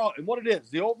overall, and what it is,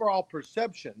 the overall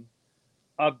perception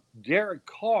of Derek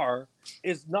Carr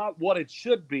is not what it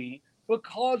should be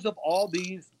because of all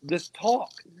this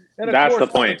talk. And of that's course,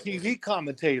 the point. The TV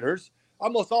commentators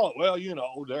almost all,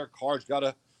 Derek Carr's got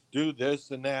to do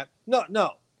this and that.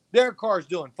 No, Derek Carr's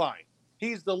doing fine.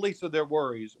 He's the least of their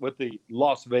worries with the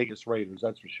Las Vegas Raiders,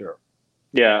 that's for sure.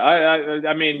 Yeah,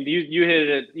 I mean, you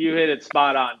hit it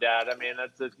spot on, Dad. I mean,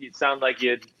 you sound like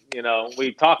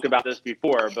we talked about this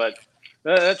before, but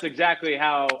that's exactly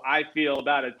how I feel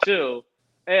about it too.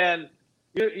 And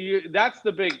that's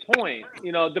the big point.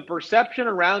 The perception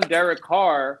around Derek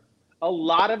Carr, a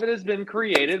lot of it has been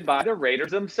created by the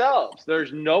Raiders themselves.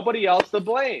 There's nobody else to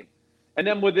blame. And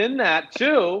then within that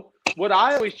too, what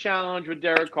I always challenge with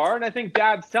Derek Carr, and I think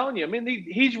Dad's telling you, I mean,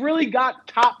 he's really got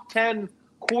top 10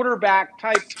 quarterback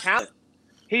type talent.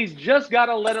 He's just got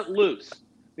to let it loose.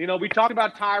 We talked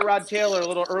about Tyrod Taylor a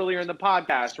little earlier in the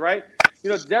podcast, right?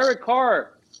 Derek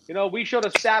Carr, we showed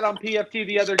a stat on PFT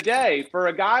the other day for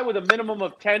a guy with a minimum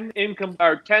of 10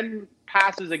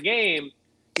 passes a game,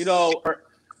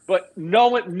 but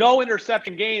no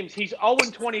interception games. He's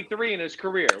 0-23 in his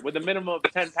career with a minimum of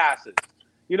 10 passes.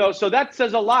 So that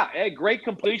says a lot. Hey, great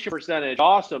completion percentage.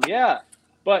 Awesome. Yeah.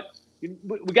 But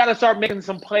we got to start making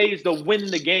some plays to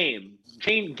win the game,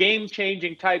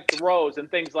 game-changing type throws and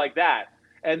things like that.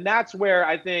 And that's where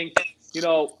I think,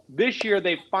 this year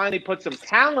they finally put some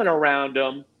talent around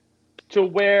him to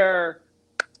where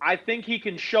I think he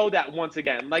can show that once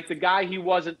again, like the guy he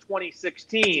was in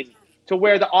 2016, to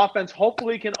where the offense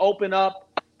hopefully can open up.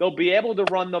 They'll be able to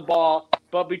run the ball.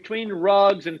 But between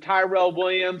Ruggs and Tyrell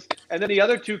Williams and then the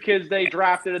other two kids they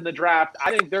drafted in the draft,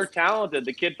 I think they're talented,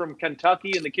 the kid from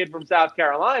Kentucky and the kid from South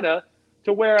Carolina,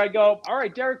 to where I go, all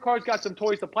right, Derek Carr's got some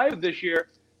toys to play with this year,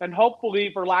 and hopefully,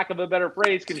 for lack of a better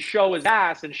phrase, can show his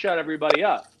ass and shut everybody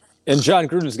up. And John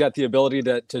Gruden's got the ability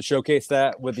to showcase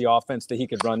that with the offense that he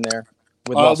could run there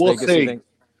with Las Vegas. See. You think?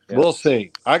 Yeah. We'll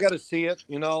see. I got to see it.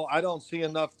 I don't see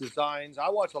enough designs. I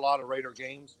watch a lot of Raider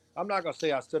games. I'm not going to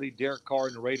say I studied Derek Carr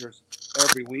and the Raiders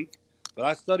every week, but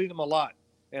I studied them a lot.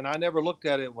 And I never looked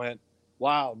at it and went,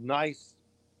 wow, nice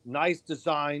nice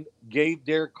design, gave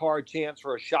Derek Carr a chance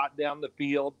for a shot down the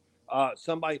field.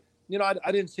 Somebody,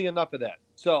 I didn't see enough of that.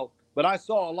 So, but I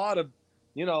saw a lot of,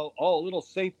 little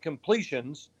safe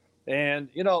completions. And,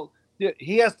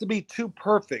 he has to be too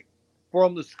perfect for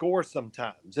him to score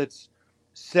sometimes. It's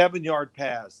 7-yard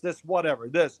pass, this,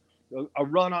 a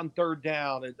run on third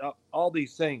down, and all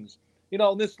these things.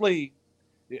 In this league,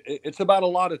 it's about a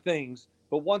lot of things.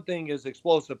 But one thing is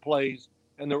explosive plays.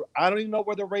 And I don't even know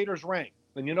where the Raiders rank.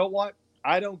 And you know what?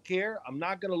 I don't care. I'm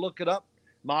not going to look it up.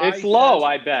 It's low,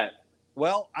 I bet.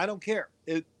 Well, I don't care.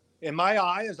 In my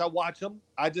eye, as I watch them,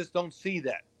 I just don't see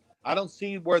that. I don't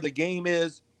see where the game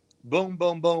is. Boom,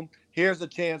 boom, boom. Here's a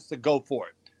chance to go for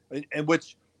it. And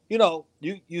which,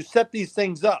 you set these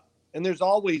things up. And there's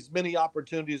always many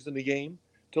opportunities in the game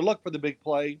to look for the big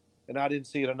play. And I didn't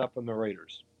see it enough from the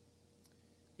Raiders.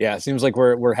 Yeah, it seems like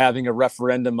we're having a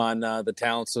referendum on the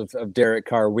talents of Derek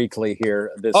Carr weekly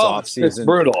here this offseason. It's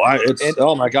brutal.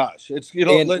 Oh my gosh! It's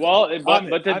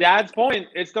but to Dad's point,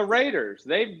 it's the Raiders.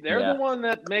 They're the one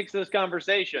that makes this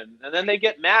conversation, and then they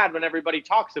get mad when everybody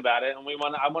talks about it. And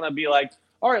I want to be like,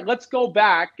 all right, let's go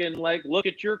back and look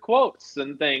at your quotes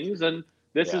and things, and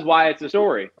this is why it's a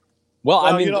story. Well,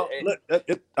 I mean,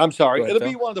 I'm sorry. Ahead, It'll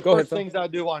be one of the first things I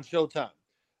do on Showtime.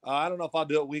 I don't know if I'll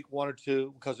do it week 1 or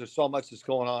 2 because there's so much that's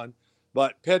going on.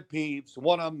 But pet peeves,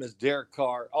 one of them is Derek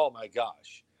Carr. Oh, my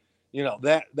gosh.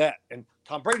 That. And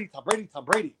Tom Brady.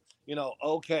 Okay,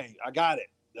 I got it.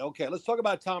 Okay, let's talk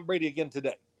about Tom Brady again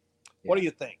today. What do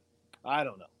you think? I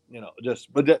don't know.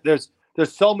 But there's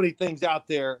so many things out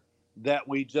there that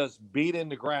we just beat in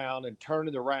the ground and turn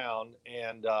it around.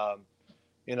 And,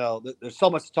 there's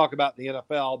so much to talk about in the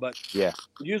NFL. But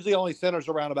usually only centers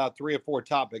around about 3 or 4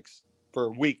 topics for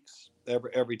weeks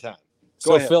every time.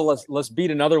 So Phil, let's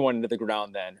beat another one into the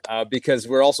ground then, because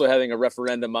we're also having a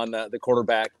referendum on the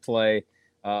quarterback play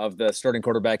of the starting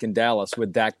quarterback in Dallas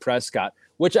with Dak Prescott,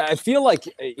 which I feel like,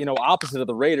 opposite of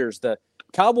the Raiders, the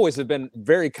Cowboys have been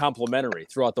very complimentary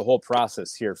throughout the whole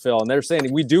process here, Phil. And they're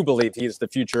saying we do believe he's the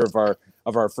future of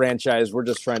our franchise. We're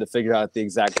just trying to figure out the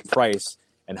exact price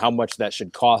and how much that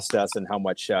should cost us and how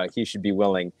much he should be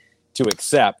willing to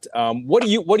accept. What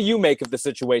do you make of the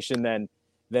situation then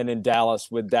in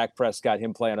Dallas with Dak Prescott,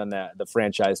 him playing on the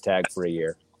franchise tag for a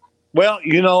year? Well,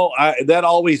 that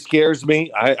always scares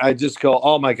me. I just go,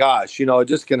 oh my gosh, it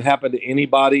just can happen to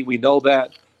anybody. We know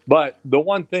that. But the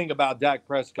one thing about Dak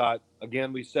Prescott,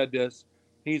 again, we said this,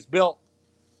 he's not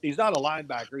a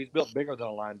linebacker. He's built bigger than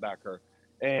a linebacker.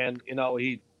 And,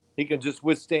 he can just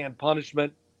withstand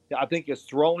punishment. I think his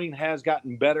throwing has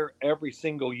gotten better every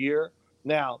single year.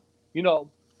 Now,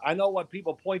 I know what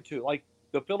people point to, like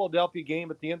the Philadelphia game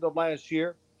at the end of last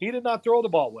year. He did not throw the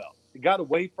ball well. It got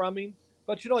away from him.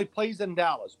 But, he plays in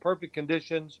Dallas, perfect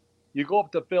conditions. You go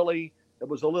up to Philly. It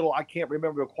was a little, I can't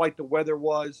remember quite the weather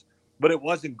was, but it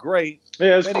wasn't great.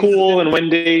 Yeah, it was cool and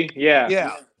windy.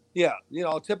 Yeah. Yeah.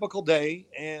 A typical day.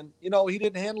 And, he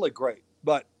didn't handle it great.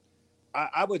 But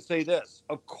I would say this.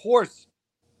 Of course,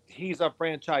 he's a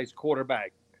franchise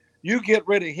quarterback. You get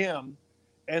rid of him,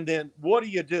 and then what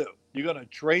do? You're going to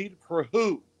trade for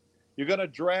who? You're going to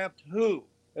draft who?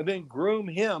 And then groom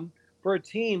him for a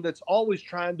team that's always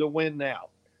trying to win now.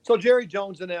 So Jerry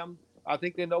Jones and them, I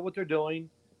think they know what they're doing.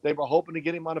 They were hoping to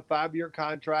get him on a 5-year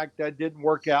contract. That didn't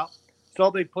work out. So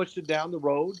they pushed it down the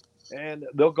road, and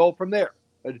they'll go from there.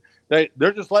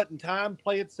 They're just letting time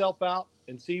play itself out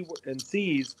and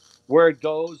sees where it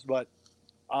goes. But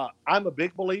I'm a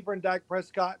big believer in Dak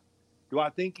Prescott. Do I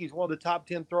think he's one of the top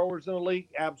 10 throwers in the league?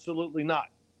 Absolutely not.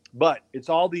 But it's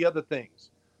all the other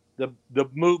things. The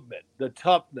movement, the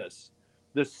toughness,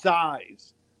 the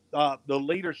size, the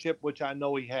leadership, which I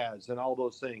know he has, and all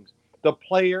those things. The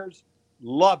players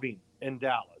love him in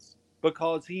Dallas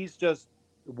because he's just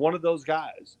one of those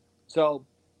guys. So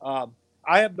I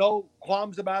have no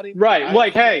qualms about him.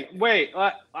 Right. Hey, wait.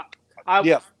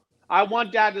 I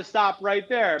want Dad to stop right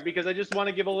there because I just want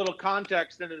to give a little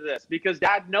context into this because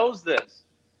Dad knows this.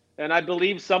 And I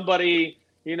believe somebody,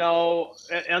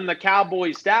 and the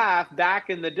Cowboys staff back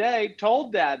in the day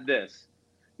told Dad this.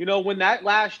 When that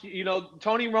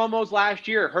Tony Romo's last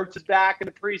year hurts his back in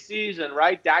the preseason,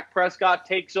 right? Dak Prescott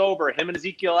takes over. Him and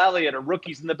Ezekiel Elliott are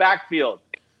rookies in the backfield.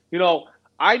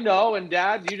 I know, and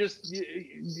Dad,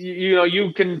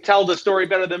 you can tell the story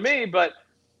better than me, but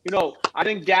I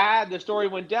think the story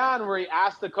went down where he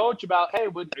asked the coach about, hey,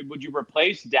 would you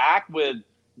replace Dak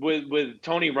with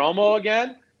Tony Romo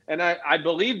again? And I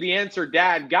believe the answer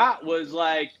Dad got was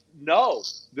like, no,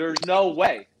 there's no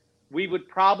way. We would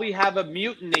probably have a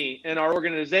mutiny in our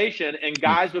organization and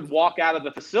guys would walk out of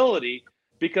the facility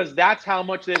because that's how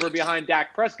much they were behind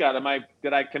Dak Prescott.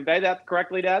 Did I convey that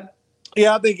correctly, Dad?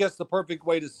 Yeah, I think that's the perfect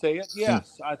way to say it.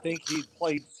 Yes, I think he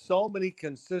played so many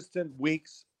consistent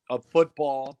weeks of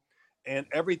football, and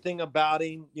everything about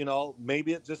him.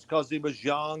 Maybe it's just because he was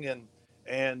young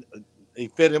and he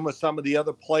fit in with some of the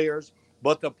other players,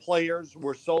 but the players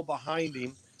were so behind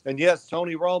him. And yes,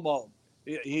 Tony Romo,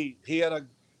 he had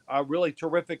a really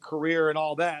terrific career and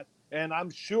all that. And I'm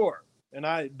sure, and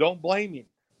I don't blame him,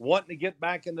 wanting to get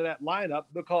back into that lineup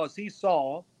because he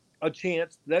saw a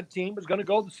chance that team was going to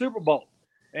go to the Super Bowl.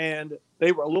 And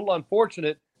they were a little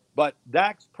unfortunate, but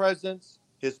Dak's presence,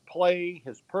 his play,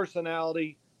 his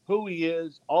personality, who he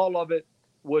is, all of it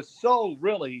was so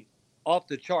really off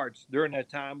the charts during that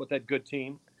time with that good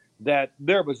team that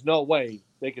there was no way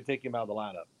they could take him out of the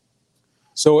lineup.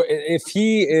 So if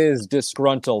he is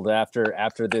disgruntled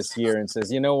after this year and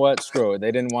says, you know what, screw it,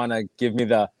 they didn't want to give me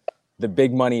the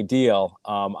big money deal,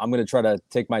 I'm going to try to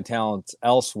take my talents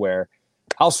elsewhere.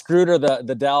 How screwed are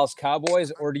the Dallas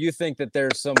Cowboys, or do you think that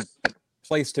there's some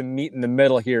place to meet in the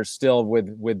middle here still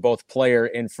with both player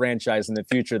and franchise in the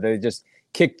future? They just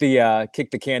kick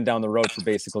the can down the road for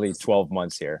basically 12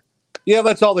 months here. Yeah,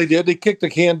 that's all they did. They kicked the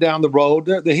can down the road.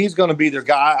 He's going to be their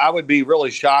guy. I would be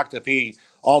really shocked if he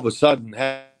all of a sudden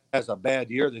has a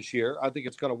bad year this year. I think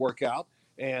it's going to work out.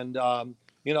 And,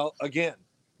 again,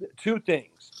 two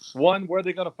things. One, where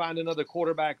they're going to find another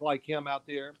quarterback like him out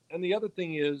there. And the other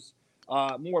thing is,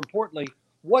 more importantly,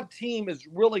 what team is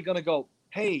really going to go,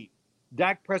 hey,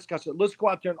 Dak Prescott said, let's go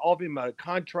out there and offer him a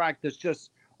contract that's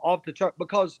just off the chart.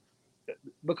 Because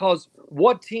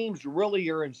what teams really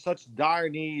are in such dire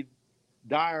need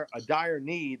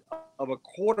of a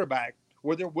quarterback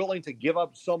where they're willing to give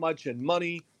up so much in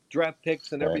money, draft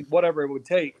picks, and whatever it would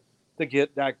take to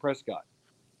get Dak Prescott.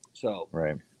 So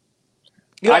right.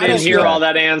 I didn't hear all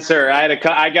that answer.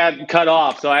 I got cut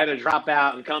off, so I had to drop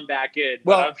out and come back in.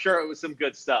 But I'm sure it was some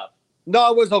good stuff.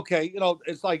 No, it was okay.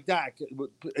 It's like Dak.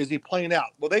 Is he playing out?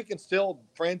 Well, they can still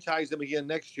franchise him again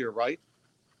next year, right?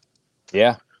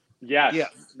 Yeah. Yes.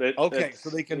 Yeah. Okay, so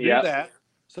they can do that.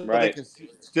 So they can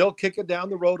still kick it down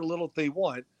the road a little if they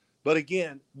want. But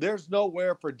again, there's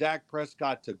nowhere for Dak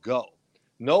Prescott to go.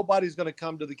 Nobody's going to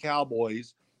come to the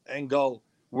Cowboys and go,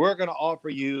 we're going to offer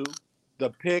you the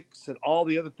picks and all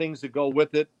the other things that go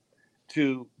with it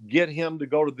to get him to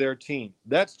go to their team.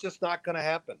 That's just not going to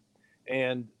happen.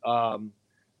 And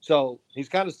so he's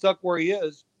kind of stuck where he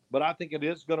is, but I think it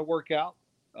is going to work out.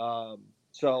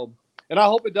 And I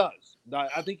hope it does.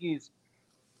 I think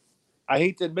I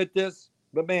hate to admit this,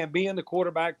 but man, being the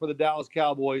quarterback for the Dallas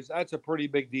Cowboys, that's a pretty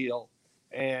big deal.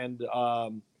 And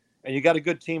you got a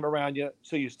good team around you,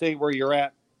 so you stay where you're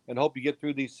at and hope you get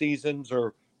through these seasons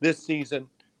or this season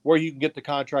where you can get the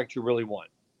contract you really want.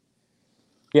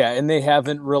 Yeah, and they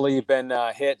haven't really been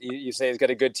hit. You say he's got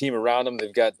a good team around him.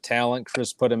 They've got talent.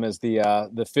 Chris put him as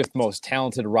the fifth most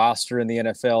talented roster in the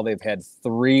NFL. They've had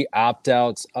 3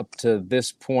 opt-outs up to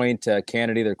this point.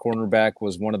 Kennedy, their cornerback,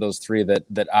 was one of those 3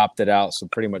 that opted out, so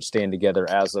pretty much staying together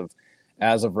as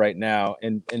of right now.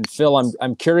 And Phil,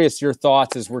 I'm curious your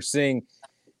thoughts as we're seeing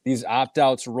these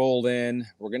opt-outs rolled in.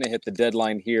 We're going to hit the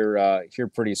deadline here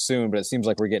pretty soon, but it seems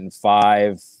like we're getting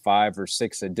 5 or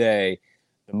 6 a day.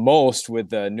 The most with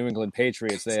the New England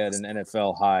Patriots. They had an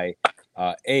NFL high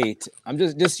 8. I'm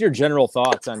just your general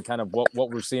thoughts on kind of what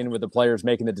we're seeing with the players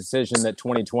making the decision that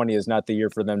 2020 is not the year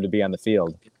for them to be on the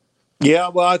field. Yeah,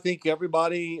 well, I think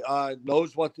everybody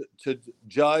knows what to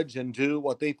judge and do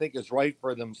what they think is right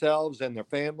for themselves and their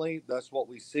family. That's what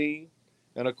we see.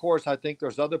 And, of course, I think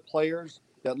there's other players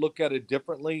that look at it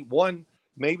differently. One,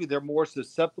 maybe they're more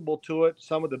susceptible to it.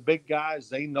 Some of the big guys,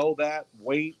 they know that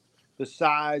weight, the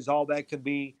size, all that can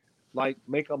be like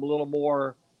make them a little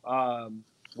more,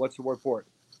 what's the word for it?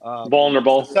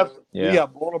 Vulnerable.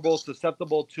 Vulnerable,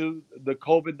 susceptible to the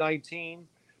COVID-19.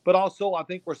 But also, I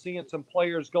think we're seeing some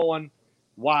players going,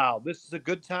 wow, this is a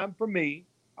good time for me.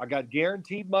 I got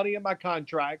guaranteed money in my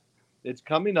contract. It's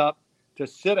coming up to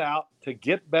sit out, to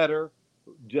get better.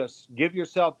 Just give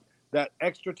yourself that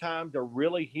extra time to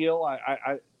really heal.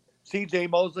 I C.J.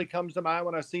 Mosley comes to mind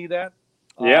when I see that.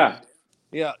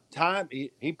 Yeah, time.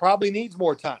 He probably needs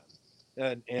more time.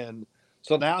 And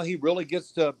so now he really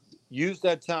gets to use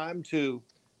that time to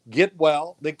get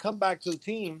well, then come back to the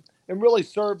team and really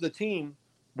serve the team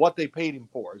what they paid him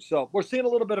for. So we're seeing a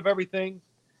little bit of everything.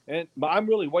 And I'm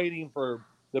really waiting for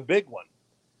the big one,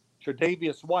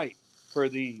 Tre'Davious White for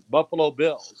the Buffalo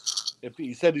Bills. If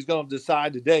he said he's going to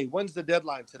decide today. When's the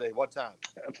deadline today? What time?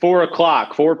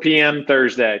 4:00, 4 p.m.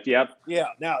 Thursday. Yep. Yeah.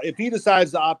 Now, if he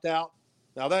decides to opt out,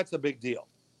 now that's a big deal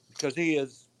because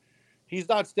he's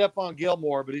not Stephon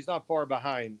Gilmore, but he's not far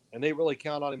behind, and they really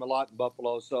count on him a lot in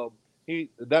Buffalo. So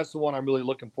that's the one I'm really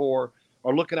looking for.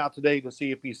 are looking out today to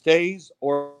see if he stays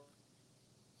or.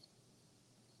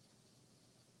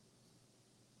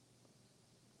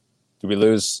 Do we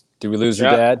lose your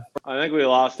dad? I think we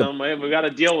lost him. We got to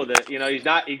deal with it. He's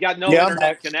got no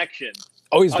internet connection.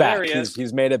 Oh, he's back. There he is.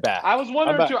 He's made it back. I was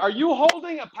wondering too, are you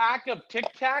holding a pack of Tic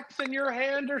Tacs in your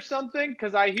hand or something?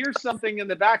 Because I hear something in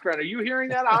the background. Are you hearing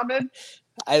that, Ahmed?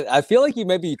 I feel like you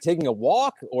may be taking a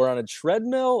walk or on a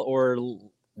treadmill or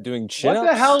doing chin-ups.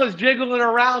 What the hell is jiggling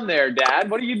around there,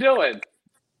 Dad? What are you doing?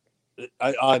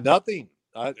 Nothing.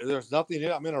 There's nothing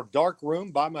here. I'm in a dark room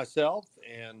by myself,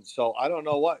 and so I don't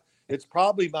know what. It's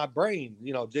probably my brain,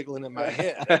 jiggling in my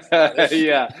head.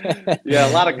 Yeah,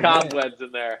 a lot of cobwebs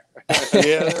in there.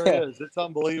 Yeah, there is. It's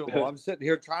unbelievable. I'm sitting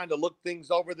here trying to look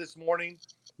things over this morning,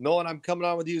 knowing I'm coming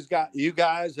on with you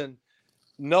guys, and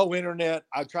no internet.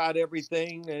 I tried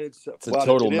everything. It's a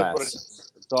total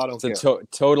mess. So I don't care. It's a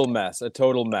total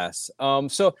mess.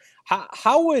 So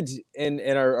how would and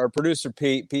our producer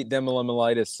Pete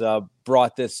Demolitis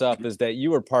brought this up is that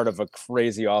you were part of a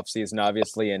crazy offseason,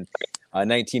 obviously, in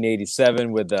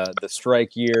 1987 with the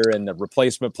strike year and the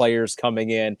replacement players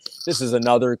coming in. This is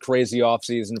another crazy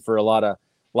offseason for a lot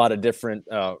of different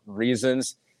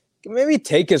reasons. Maybe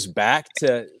take us back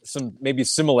to some maybe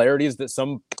similarities that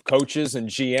some coaches and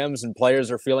GMs and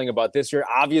players are feeling about this year.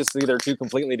 Obviously, they're two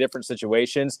completely different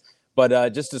situations,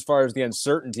 but just as far as the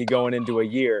uncertainty going into a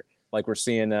year like we're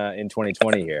seeing in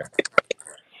 2020 here.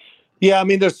 Yeah, I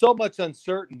mean, there's so much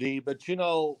uncertainty, but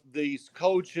these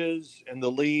coaches and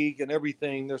the league and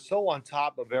everything, they're so on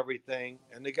top of everything,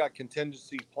 and they got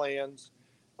contingency plans.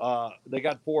 They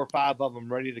got 4 or 5 of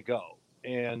them ready to go.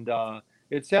 And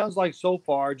it sounds like so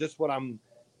far, just what I'm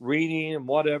reading and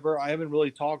whatever, I haven't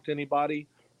really talked to anybody,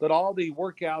 but all the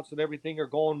workouts and everything are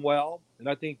going well. And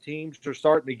I think teams are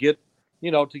starting to get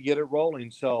it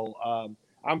rolling. So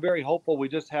I'm very hopeful we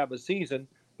just have a season.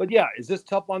 But yeah, is this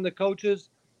tough on the coaches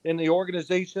and the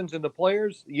organizations and the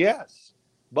players? Yes,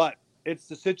 but it's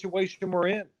the situation we're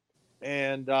in.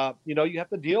 And, you have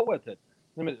to deal with it.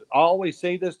 I always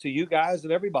say this to you guys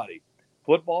and everybody.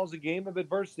 Football is a game of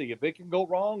adversity. If it can go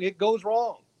wrong, it goes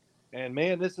wrong. And,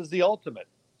 man, this is the ultimate.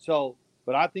 So,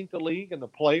 but I think the league and the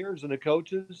players and the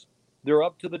coaches, they're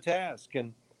up to the task.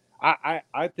 And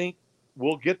I think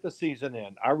we'll get the season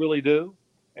in. I really do.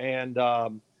 And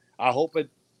I hope it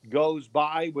goes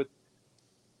by with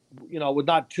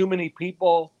not too many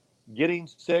people getting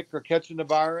sick or catching the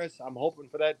virus. I'm hoping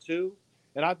for that too.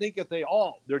 And I think if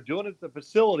they're doing it at the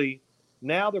facility,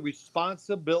 now the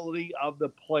responsibility of the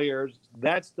players,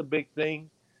 that's the big thing.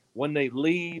 When they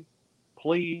leave,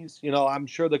 please, I'm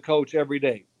sure the coach every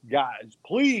day, guys,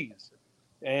 please.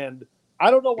 And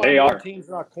I don't know why our team's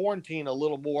not quarantine a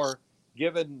little more,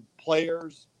 giving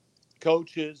players,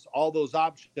 coaches, all those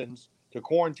options to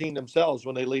quarantine themselves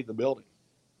when they leave the building.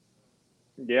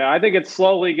 Yeah, I think it's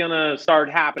slowly going to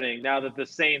start happening now that the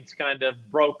Saints kind of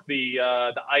broke the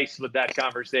ice with that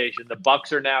conversation. The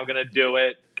Bucs are now going to do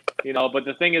it, but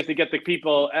the thing is to get the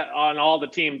people on all the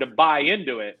team to buy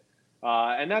into it.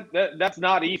 And that's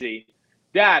not easy.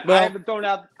 Dad, I've thrown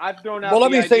out. Well,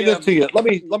 let me say this to you. Let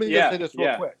me just say this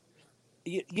real quick.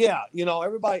 Yeah,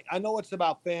 everybody, I know it's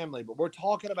about family, but we're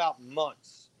talking about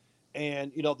months.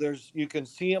 And, you can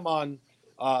see them on,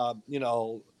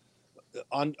 on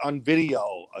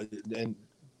video and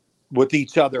with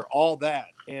each other, all that.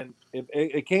 And if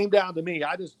it came down to me,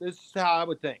 this is how I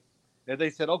would think. If they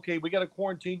said, okay, we got to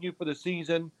quarantine you for the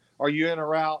season. Are you in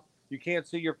or out? You can't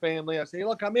see your family. I say,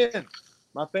 look, I'm in.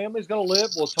 My family's going to live.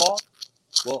 We'll talk.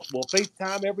 We'll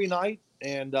FaceTime every night,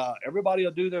 and everybody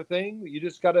will do their thing. You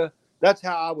just got to, that's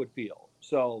how I would feel.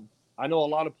 So I know a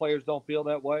lot of players don't feel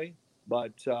that way,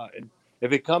 but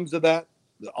if it comes to that,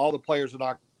 all the players are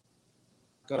not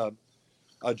going to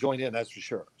join in, that's for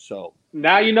sure. So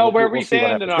now you know where we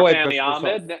stand in our family,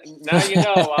 Ahmed. Now you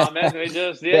know, Ahmed. We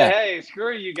just hey,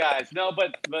 screw you guys. No,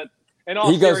 but in all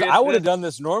seriousness, he goes, I would have done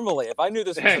this normally. If I knew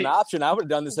this was an option, I would have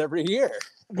done this every year.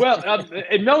 Well,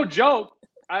 no joke.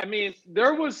 I mean,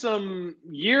 there was some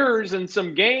years and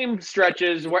some game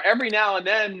stretches where every now and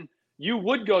then you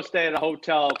would go stay at a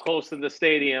hotel close to the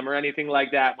stadium or anything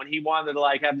like that when he wanted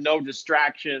to have no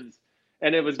distractions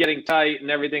and it was getting tight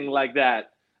and everything like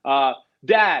that.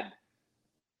 Dad,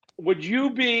 would you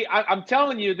be, I'm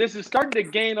telling you, this is starting to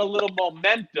gain a little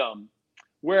momentum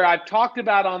where I've talked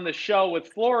about on the show with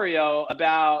Florio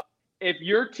about if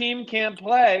your team can't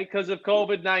play because of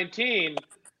COVID-19,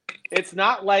 it's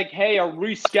not like, hey, a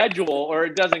reschedule or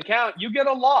it doesn't count. You get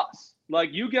a loss.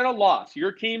 You get a loss.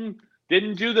 Your team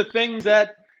didn't do the things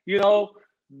that,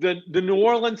 the New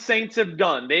Orleans Saints have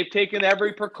done. They've taken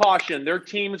every precaution. Their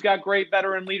team's got great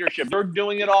veteran leadership. They're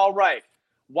doing it all right.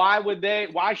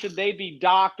 why should they be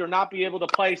docked or not be able to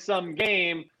play some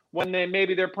game when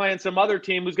they're playing some other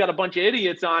team who's got a bunch of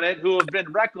idiots on it who have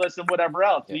been reckless and whatever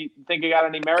else? Do you think you got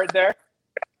any merit there?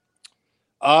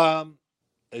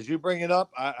 As you bring it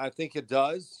up, I think it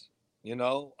does.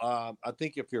 I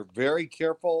think if you're very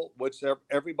careful, which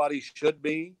everybody should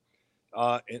be,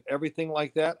 and everything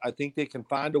like that, I think they can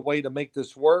find a way to make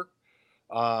this work.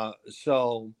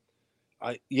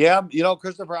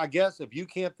 Christopher, I guess if you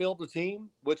can't field the team,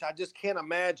 which I just can't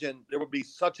imagine there would be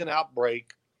such an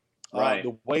outbreak, right?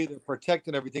 The way they're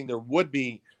protecting everything, there would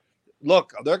be.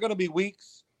 Look, there are going to be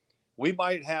weeks we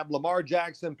might have Lamar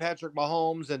Jackson, Patrick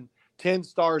Mahomes, and 10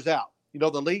 stars out. The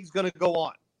league's going to go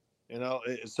on.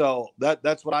 So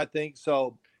that's what I think.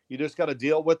 So you just got to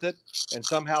deal with it and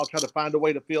somehow try to find a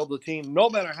way to field the team, no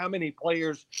matter how many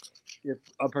players. If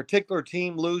a particular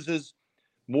team loses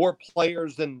more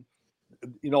players than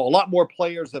a lot more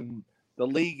players than the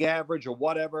league average or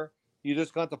whatever, you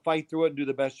just got to fight through it and do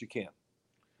the best you can.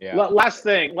 Yeah. Last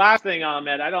thing,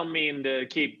 Ahmed. I don't mean to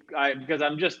keep because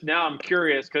I'm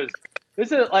curious because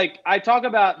this is I talk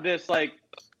about this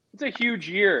it's a huge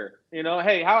year.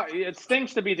 Hey, how it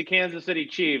stinks to be the Kansas City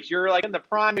Chiefs. You're in the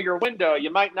prime of your window. You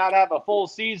might not have a full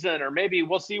season, or maybe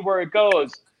we'll see where it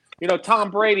goes. Tom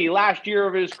Brady, last year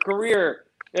of his career,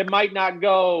 it might not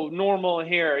go normal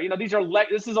here.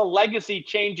 This is a legacy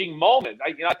changing moment.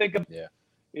 I think of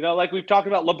like we've talked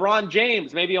about LeBron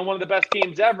James, maybe on one of the best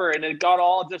teams ever, and it got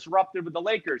all disrupted with the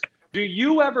Lakers. Do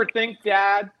you ever think,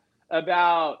 Dad,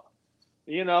 about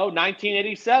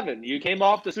 1987? You came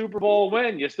off the Super Bowl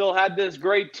win. You still had this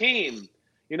great team.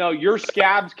 Your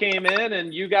scabs came in,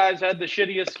 and you guys had the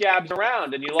shittiest scabs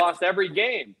around, and you lost every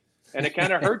game. And it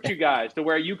kind of hurt you guys to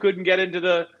where you couldn't get into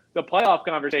the playoff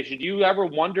conversation. Do you ever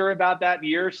wonder about that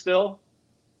year still?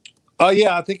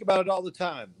 Yeah, I think about it all the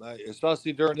time,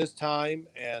 especially during this time.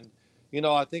 And,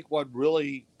 I think what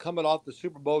really coming off the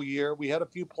Super Bowl year, we had a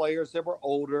few players that were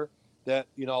older that,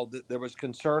 there was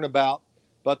concern about.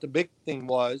 But the big thing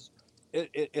was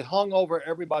it hung over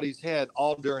everybody's head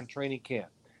all during training camp.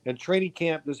 And training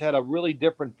camp just had a really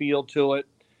different feel to it.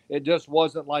 It just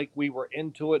wasn't like we were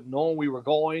into it, knowing we were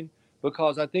going,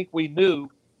 because I think we knew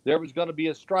there was going to be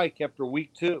a strike after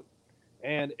week 2.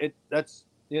 And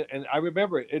and I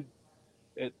remember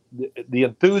the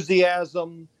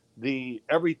enthusiasm, the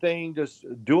everything, just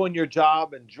doing your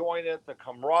job, enjoying it, the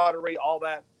camaraderie, all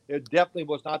that. It definitely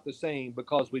was not the same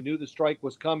because we knew the strike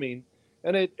was coming.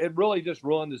 And it really just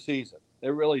ruined the season. It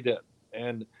really did.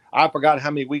 And I forgot how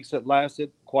many weeks it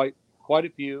lasted. Quite a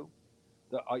few.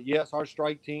 Yes, our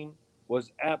strike team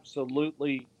was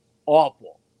absolutely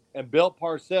awful. And Bill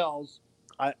Parcells,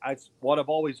 what I've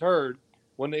always heard,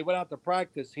 when they went out to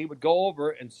practice, he would go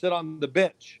over and sit on the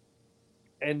bench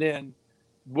and then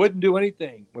wouldn't do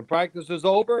anything. When practice was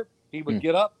over, he would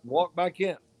get up, walk back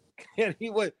in. And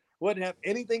he wouldn't have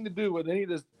anything to do with any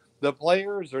of the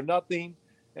players or nothing.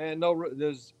 And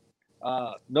there's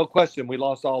no question we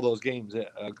lost all those games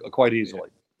quite easily.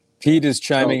 Pete is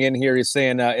chiming in here. He's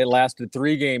saying it lasted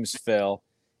 3 games, Phil.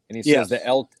 And he says that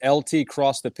LT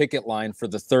crossed the picket line for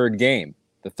the third game.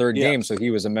 Game, so he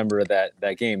was a member of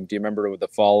that game. Do you remember the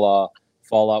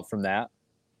fallout from that?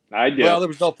 I do. Well, there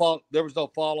was no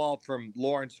fall off from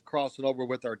Lawrence crossing over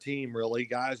with our team, really.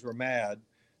 Guys were mad.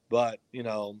 But,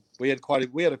 we had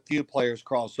a few players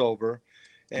cross over.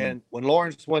 And when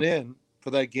Lawrence went in for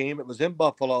that game, it was in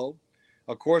Buffalo.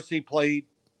 Of course, he played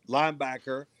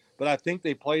linebacker, but I think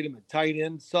they played him at tight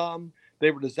end some.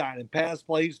 They were designing pass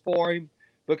plays for him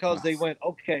because they went,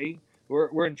 okay,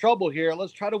 we're in trouble here.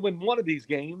 Let's try to win one of these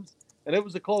games. And it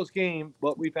was a close game,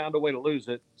 but we found a way to lose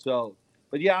it. So,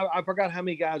 but yeah, I forgot how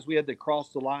many guys we had to cross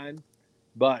the line.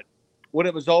 But when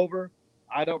it was over,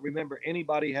 I don't remember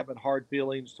anybody having hard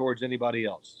feelings towards anybody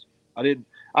else. I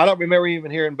don't remember even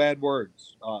hearing bad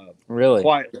words. Really?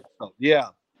 Quietly. So, yeah.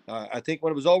 I think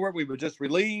when it was over, we were just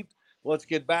relieved. Let's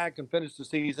get back and finish the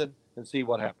season and see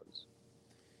what happens.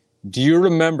 Do you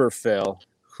remember, Phil,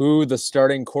 who the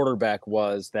starting quarterback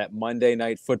was that Monday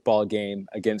Night Football game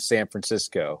against San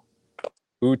Francisco?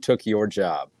 Who took your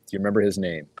job? Do you remember his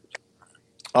name?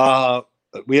 I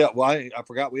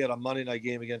forgot we had a Monday night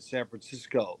game against San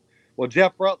Francisco. Well,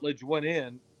 Jeff Rutledge went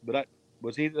in, but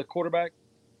was he the quarterback?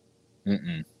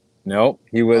 No,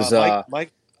 he was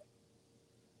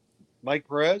Mike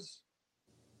Perez.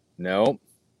 No.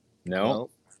 0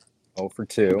 for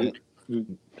 2.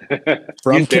 From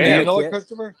Connecticut. You know it,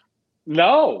 Christopher?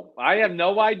 No, I have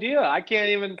no idea. I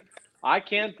can't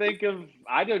think of.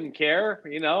 I didn't care.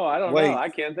 I don't know. I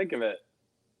can't think of it.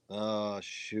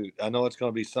 Shoot. I know it's going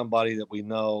to be somebody that we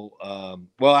know.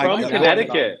 From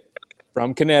Connecticut.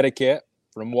 From Connecticut,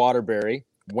 from Waterbury,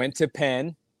 went to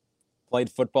Penn, Played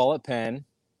football at Penn.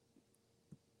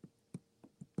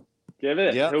 Give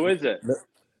it. Yep. Who is it? His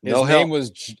No name help.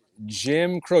 was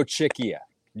Jim Krochickia.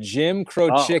 Jim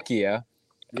Krochickia,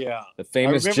 Yeah. the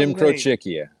famous remember Jim the name.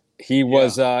 Krochickia. He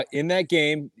was in that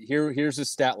game. Here's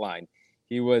his stat line.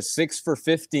 He was 6 for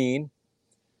 15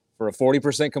 for a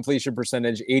 40% completion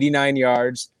percentage, 89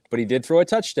 yards, but he did throw a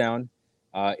touchdown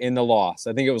in the loss.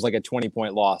 I think it was like a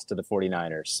 20-point loss to the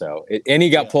 49ers. So and he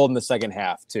got pulled in the second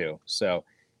half too. So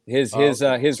his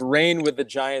reign with the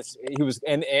Giants, he was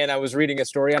and I was reading a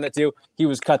story on it too. He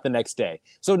was cut the next day.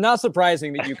 So not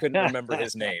surprising that you couldn't remember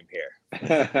his name here.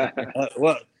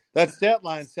 Well, that stat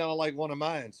line sounded like one of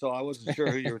mine, so I wasn't sure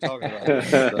who you were talking about.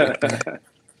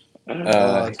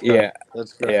 That's great. Yeah.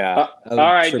 That's great. Yeah. All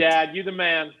right, Dad, you the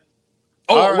man.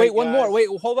 Oh, All right, wait, one more. guys. Wait,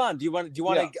 hold on. Do you want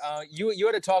Yeah. to? You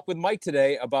had a talk with Mike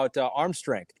today about arm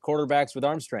strength, quarterbacks with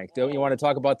arm strength. Don't you want to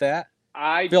talk about that?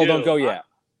 Phil, don't go yet.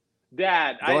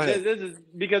 Dad, Go ahead. this is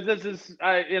because this is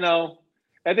I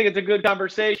think it's a good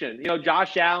conversation.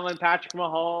 Josh Allen, Patrick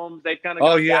Mahomes, they kind of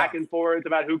go back and forth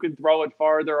about who can throw it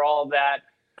farther, all of that.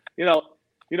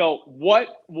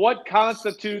 What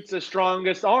constitutes the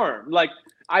strongest arm? Like,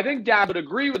 I think Dad would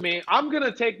agree with me. I'm going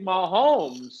to take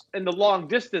Mahomes in the long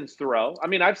distance throw. I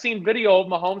mean, I've seen video of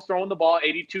Mahomes throwing the ball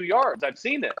 82 yards. I've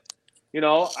seen it.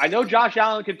 I know Josh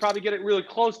Allen could probably get it really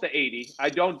close to 80. I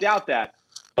don't doubt that.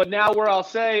 But now where I'll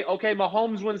say, okay,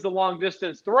 Mahomes wins the long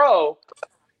distance throw,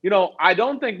 I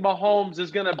don't think Mahomes is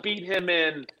going to beat him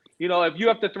in, if you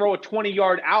have to throw a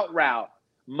 20-yard out route,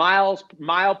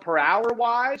 mile per hour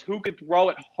wise, who could throw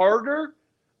it harder?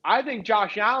 I think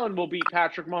Josh Allen will beat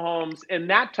Patrick Mahomes in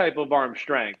that type of arm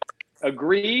strength.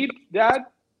 Agreed, Dad?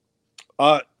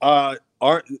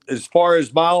 As far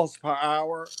as miles per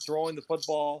hour throwing the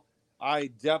football, I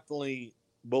definitely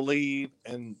believe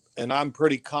and I'm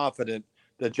pretty confident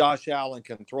that Josh Allen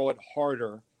can throw it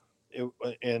harder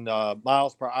in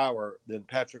miles per hour than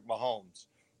Patrick Mahomes.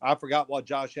 I forgot what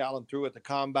Josh Allen threw at the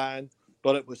combine,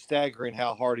 but it was staggering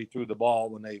how hard he threw the ball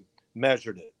when they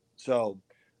measured it. So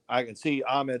I can see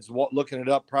Ahmed's looking it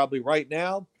up probably right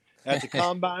now at the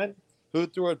combine, who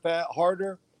threw it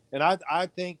harder. And I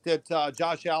think that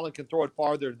Josh Allen can throw it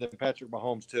farther than Patrick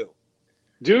Mahomes too.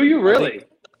 Do you really?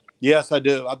 Yes, I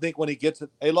do. I think when he gets it,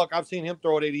 hey, look, I've seen him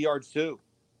throw it 80 yards too.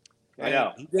 I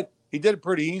know. He did it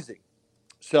pretty easy.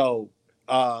 So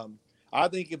I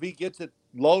think if he gets it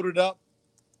loaded up,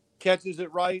 catches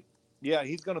it right, yeah,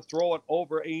 he's going to throw it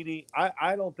over 80.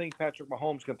 I don't think Patrick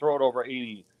Mahomes can throw it over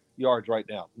 80 yards right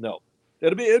now. No,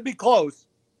 it'd be close.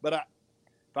 But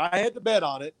if I had to bet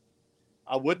on it,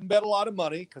 I wouldn't bet a lot of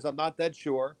money because I'm not that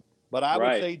sure. But I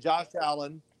would say Josh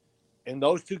Allen in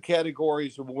those two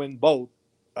categories will win both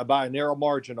by a narrow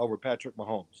margin over Patrick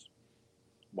Mahomes.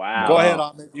 Wow. Go ahead,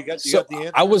 Ahmed. You got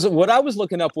the answer? What I was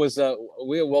looking up was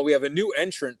we have a new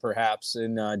entrant perhaps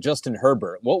in Justin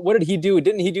Herbert. What did he do?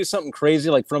 Didn't he do something crazy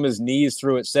like from his knees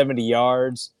through at 70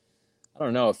 yards? I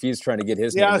don't know if he's trying to get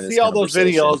his name I in this see all those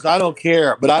conversation. videos. I don't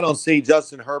care, but I don't see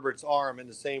Justin Herbert's arm in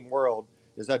the same world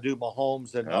as I do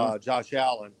Mahomes and Josh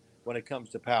Allen when it comes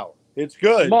to power. It's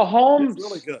good. Mahomes, it's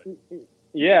really good.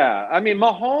 Yeah, I mean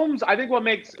Mahomes. I think what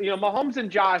makes Mahomes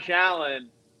and Josh Allen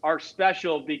are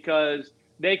special because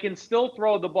they can still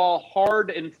throw the ball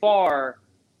hard and far,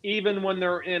 even when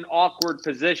they're in awkward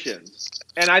positions.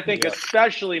 And I think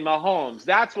especially Mahomes,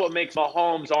 that's what makes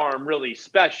Mahomes' arm really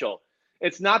special.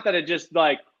 It's not that it just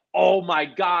like, oh my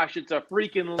gosh, it's a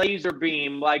freaking laser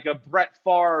beam like a Brett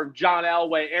Favre, John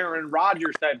Elway, Aaron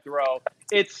Rodgers type throw.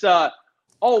 It's,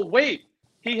 oh wait,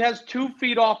 he has 2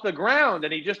 feet off the ground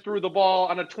and he just threw the ball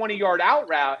on a 20-yard out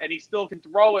route and he still can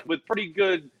throw it with pretty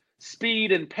good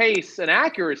speed and pace and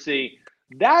accuracy.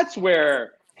 That's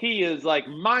where he is like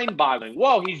mind-boggling.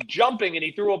 Whoa, he's jumping and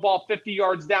he threw a ball 50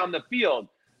 yards down the field.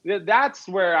 That's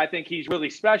where I think he's really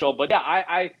special. But yeah,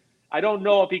 I don't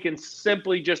know if he can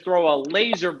simply just throw a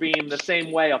laser beam the same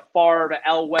way a Favre,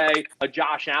 Elway, a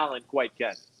Josh Allen quite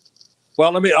can.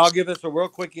 Well, I'll give this a real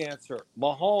quick answer.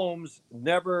 Mahomes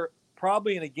never,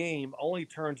 probably in a game, only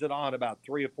turns it on about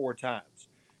 3 or 4 times.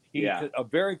 He's a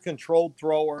very controlled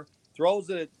thrower, throws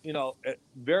it at, a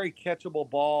very catchable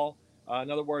ball. In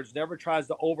other words, never tries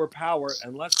to overpower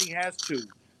unless he has to.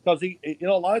 Because he, a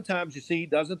lot of times you see he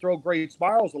doesn't throw great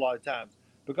spirals a lot of times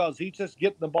because he's just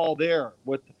getting the ball there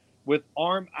with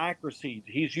arm accuracy.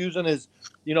 He's using his,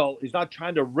 he's not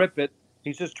trying to rip it.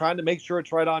 He's just trying to make sure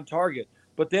it's right on target.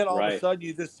 But then all of a sudden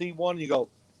you just see one and you go,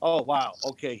 oh, wow,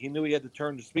 okay, he knew he had to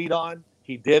turn the speed on.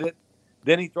 He did it.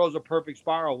 Then he throws a perfect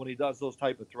spiral when he does those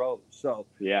type of throws. So,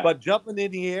 but jumping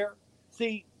in the air,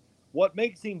 see, what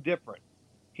makes him different,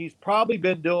 he's probably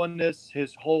been doing this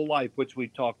his whole life, which we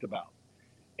talked about.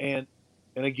 And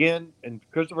and again, and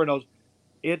Christopher knows,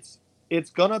 it's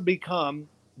going to become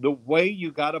the way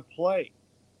you got to play.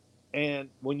 And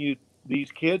when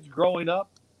these kids growing up,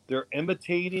 they're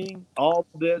imitating all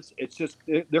this. It's just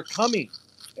they're coming,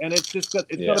 and it's going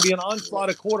to be an onslaught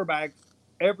of quarterbacks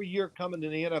every year coming to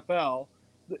the NFL.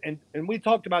 And we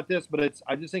talked about this, but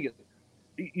I just think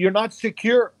you're not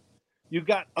secure. You've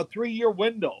got a 3-year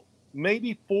window,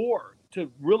 maybe 4, to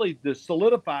really to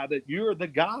solidify that you're the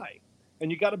guy,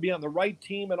 and you got to be on the right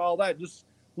team and all that. Just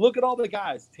look at all the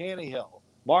guys: Tannehill,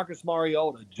 Marcus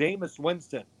Mariota, Jameis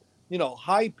Winston.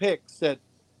 High picks that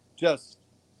just,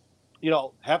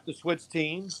 have to switch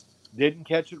teams, didn't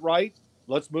catch it right.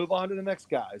 Let's move on to the next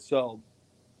guy. So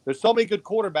there's so many good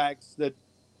quarterbacks that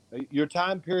your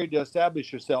time period to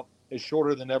establish yourself is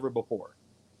shorter than ever before.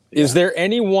 Is there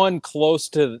anyone close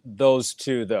to those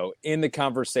two, though, in the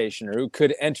conversation, or who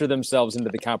could enter themselves into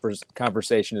the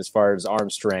conversation as far as arm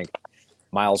strength,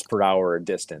 miles per hour, or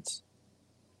distance?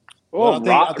 Well,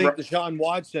 I think Deshaun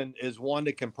Watson is one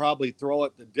that can probably throw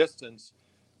it the distance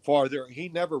farther. He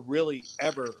never really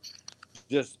ever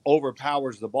just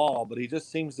overpowers the ball, but he just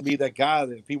seems to be that guy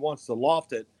that if he wants to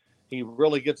loft it, he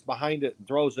really gets behind it and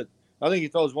throws it. I think he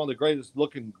throws one of the greatest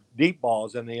looking deep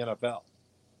balls in the NFL.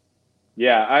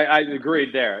 Yeah, I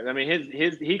agreed there. I mean,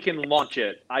 he can launch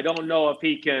it. I don't know if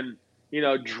he can,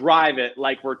 drive it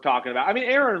like we're talking about. I mean,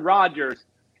 Aaron Rodgers,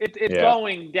 it's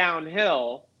going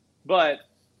downhill, but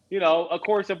of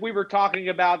course, if we were talking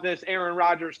about this Aaron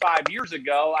Rodgers 5 years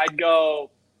ago, I'd go,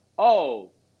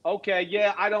 oh, okay,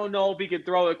 yeah, I don't know if he could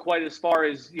throw it quite as far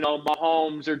as,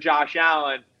 Mahomes or Josh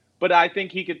Allen, but I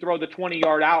think he could throw the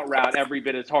 20-yard out route every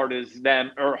bit as hard as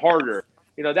them or harder.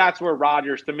 That's where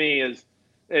Rodgers, to me, is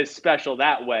special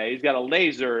that way. He's got a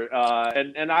laser,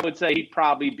 and I would say he'd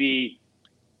probably be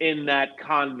in that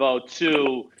convo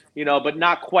too, but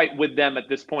not quite with them at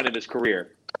this point of his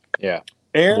career. Yeah.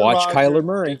 Watch Kyler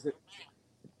Murray.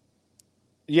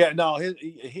 Yeah, no,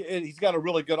 he's got a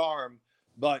really good arm,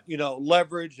 but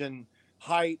leverage and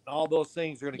height and all those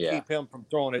things are going to keep him from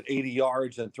throwing it 80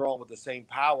 yards and throwing with the same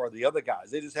power of the other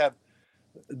guys.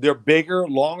 They're bigger,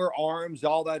 longer arms,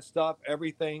 all that stuff,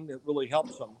 everything that really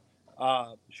helps them.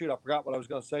 I forgot what I was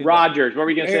going to say. Rodgers, what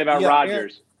were you going to say about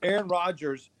Rodgers? Aaron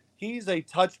Rodgers, he's a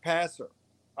touch passer.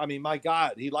 I mean, my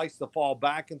God, he likes to fall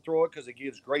back and throw it because it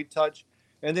gives great touch.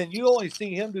 And then you only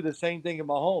see him do the same thing in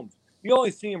Mahomes. You only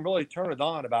see him really turn it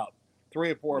on about 3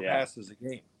 or 4 passes a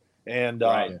game. And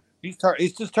he's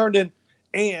just turned in.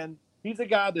 And he's a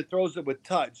guy that throws it with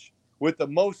touch with the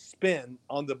most spin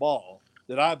on the ball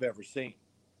that I've ever seen.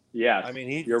 Yeah. I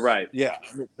mean, you're right. Yeah.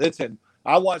 Listen,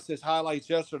 I watched his highlights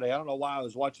yesterday. I don't know why I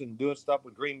was watching him doing stuff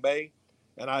with Green Bay.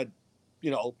 And I,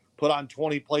 put on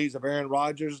 20 plays of Aaron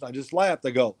Rodgers. And I just laughed.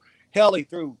 I go, hell, he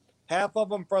threw half of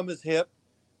them from his hip.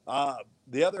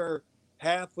 The other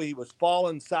half, he was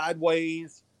falling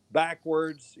sideways,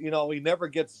 backwards. He never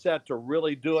gets set to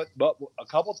really do it. But a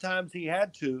couple times he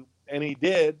had to, and he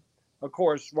did, of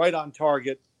course, right on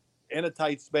target, in a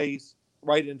tight space,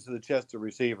 right into the chest of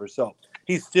receiver. So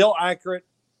he's still accurate.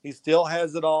 He still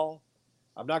has it all.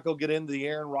 I'm not going to get into the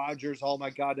Aaron Rodgers. Oh, my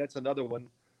God, that's another one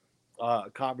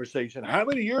conversation. How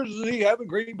many years does he have in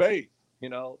Green Bay?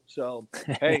 So,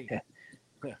 hey.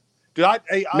 Dude, I'll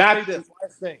say this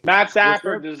last thing. Matt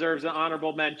Stafford deserves an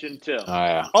honorable mention, too.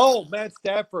 Oh, Matt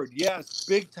Stafford, yes,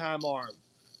 big-time arm.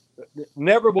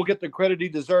 Never will get the credit he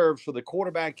deserves for the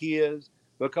quarterback he is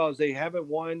because they haven't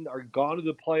won or gone to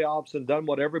the playoffs and done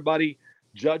what everybody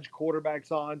judged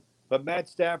quarterbacks on. But Matt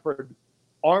Stafford,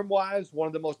 arm-wise, one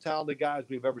of the most talented guys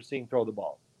we've ever seen throw the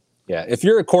ball. Yeah, if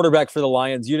you're a quarterback for the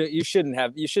Lions, you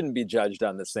shouldn't be judged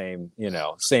on the same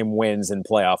wins and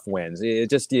playoff wins.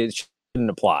 It shouldn't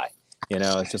apply.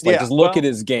 It's just just look at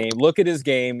his game. Look at his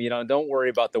game. Don't worry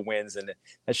about the wins, and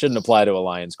that shouldn't apply to a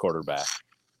Lions quarterback.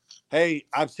 Hey,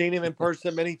 I've seen him in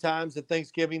person many times at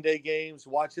Thanksgiving Day games,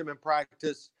 watch him in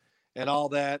practice and all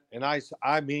that. And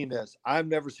I mean this. I've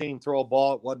never seen him throw a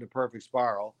ball. It wasn't a perfect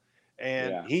spiral.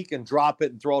 And he can drop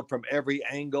it and throw it from every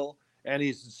angle. And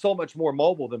he's so much more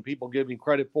mobile than people give him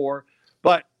credit for.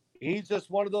 But he's just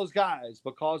one of those guys.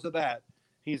 Because of that,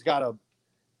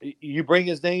 you bring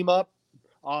his name up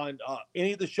on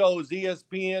any of the shows,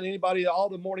 ESPN, anybody, all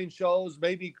the morning shows,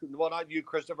 maybe, well, not you,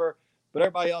 Christopher, but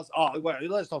everybody else. Oh, well,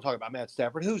 let's not talk about Matt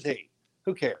Stafford. Who's he?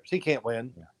 Who cares? He can't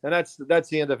win. Yeah. And that's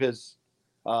the end of his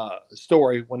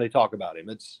story when they talk about him.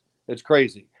 It's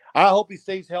crazy. I hope he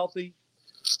stays healthy.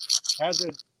 Has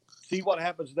to see what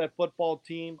happens to that football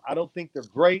team. I don't think they're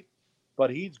great,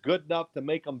 but he's good enough to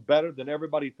make them better than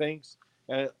everybody thinks.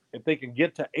 And if they can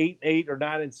get to 8-8 or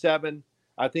 9-7,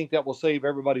 I think that will save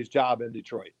everybody's job in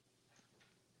Detroit.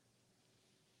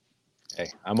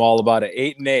 Hey, I'm all about it.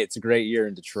 8-8. It's a great year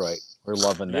in Detroit. We're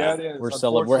loving that. Yeah, it is.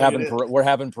 We're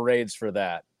having parades for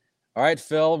that. All right,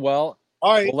 Phil. Well,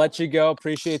 all right. We'll let you go.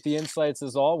 Appreciate the insights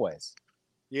as always.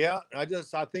 Yeah, I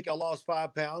think I lost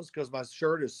 5 pounds because my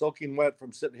shirt is soaking wet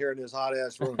from sitting here in this hot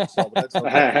ass room. So that's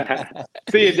okay.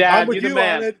 See you, Dad. I'm with you the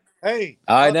man. It. Hey,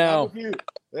 I know. I'm with you.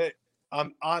 Hey,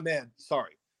 I'm in.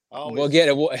 Sorry. We'll get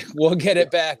it. We'll get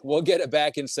it back. We'll get it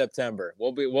back in September.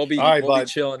 We'll be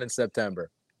chilling in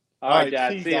September. All right,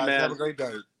 Dad. See you, man. Have a great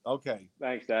day. Okay.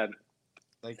 Thanks, Dad.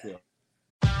 Thank you.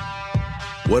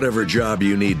 Whatever job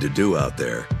you need to do out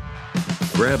there,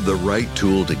 grab the right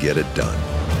tool to get it done.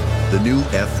 The new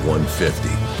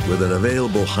F-150 with an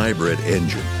available hybrid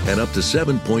engine and up to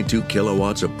 7.2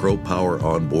 kilowatts of Pro Power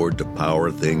on board to power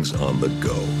things on the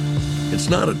go. It's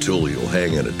not a tool you'll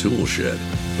hang in a tool shed,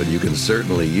 but you can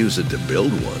certainly use it to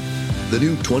build one. The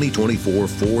new 2024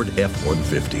 Ford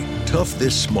F-150. Tough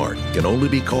this smart can only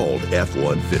be called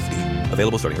F-150.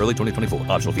 Available starting early 2024.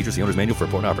 Optional features, the owner's manual for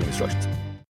important operating instructions.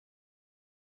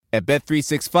 At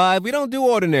Bet365, we don't do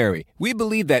ordinary. We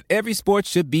believe that every sport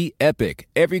should be epic.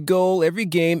 Every goal, every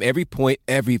game, every point,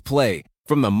 every play.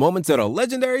 From the moments that are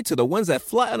legendary to the ones that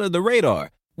fly under the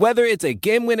radar. Whether it's a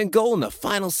game-winning goal in the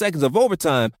final seconds of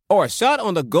overtime or a shot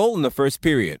on the goal in the first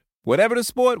period. Whatever the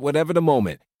sport, whatever the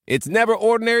moment. It's never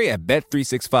ordinary at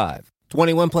Bet365.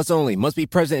 21 plus only. Must be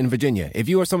present in Virginia. If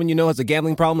you or someone you know has a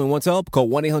gambling problem and wants help, call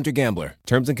 1-800-GAMBLER.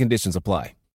 Terms and conditions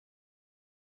apply.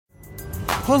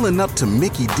 Pulling up to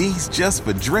Mickey D's just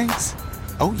for drinks?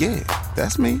 Oh yeah,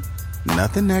 that's me.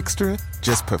 Nothing extra,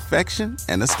 just perfection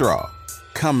and a straw.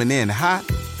 Coming in hot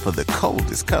for the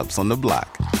coldest cups on the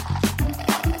block.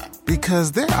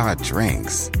 Because there are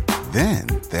drinks. Then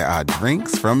there are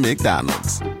drinks from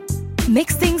McDonald's.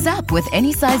 Mix things up with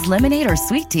any size lemonade or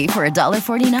sweet tea for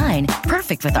 $1.49.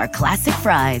 Perfect with our classic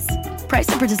fries. Price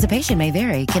and participation may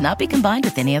vary. Cannot be combined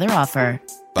with any other offer.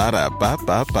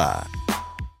 Ba-da-ba-ba-ba.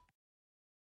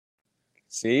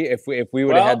 See, if we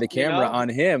would have had the camera on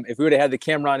him,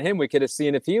 we could have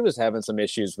seen if he was having some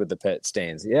issues with the pet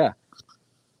stains. Yeah.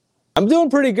 I'm doing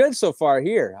pretty good so far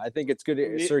here. I think it's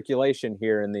good circulation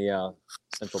here in the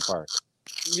Central Park.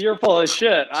 You're full of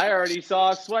shit. I already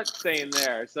saw a sweat stain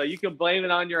there, so you can blame it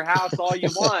on your house all you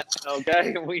want.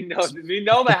 Okay, we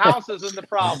know the house isn't the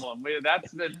problem.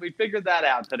 We figured that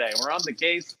out today. We're on the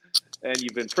case, and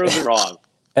you've been proven wrong.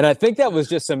 And I think that was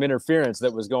just some interference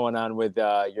that was going on with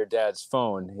your dad's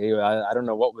phone. I don't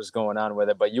know what was going on with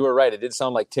it, but you were right. It did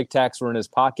sound like Tic Tacs were in his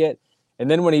pocket. And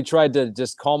then when he tried to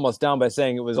just calm us down by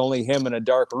saying it was only him in a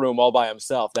dark room all by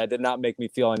himself, that did not make me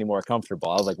feel any more comfortable.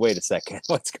 I was like, wait a second.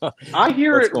 What's going on? I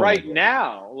hear it right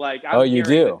now. Like, I'm you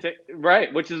do?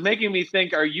 Right, which is making me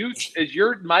think, is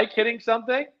your mic hitting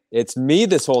something? It's me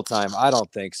this whole time. I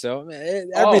don't think so.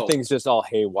 Everything's just all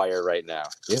haywire right now.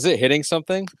 Is it hitting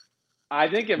something? I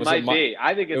think it might be.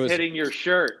 I think it's hitting your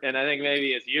shirt, and I think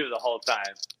maybe it's you the whole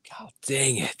time. God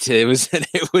dang it! It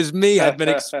was me. I've been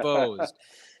exposed.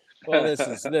 Well,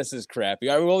 this is crappy.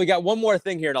 All right, well, we got one more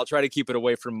thing here, and I'll try to keep it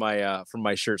away from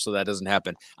my shirt so that doesn't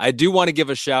happen. I do want to give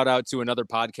a shout out to another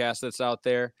podcast that's out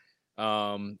there,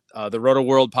 the Roto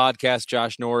World podcast.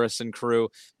 Josh Norris and crew,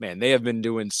 man, they have been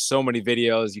doing so many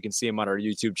videos. You can see them on our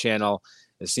YouTube channel.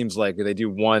 It seems like they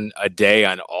do one a day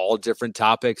on all different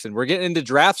topics, and we're getting into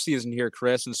draft season here,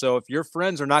 Chris. And so if your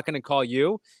friends are not going to call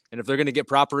you, and if they're going to get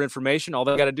proper information, all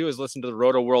they got to do is listen to the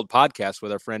Roto World podcast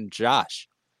with our friend Josh.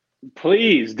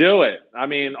 Please do it. I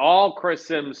mean, all Chris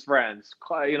Sims friends,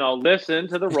 listen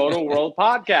to the Roto World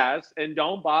podcast and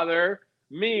don't bother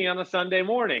me on a Sunday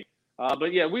morning.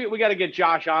 But yeah, we got to get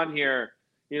Josh on here,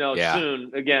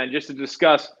 soon again, just to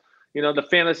discuss, the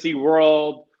fantasy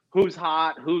world, who's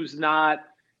hot, who's not,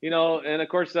 and of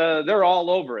course they're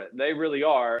all over it. They really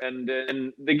are.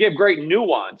 And they give great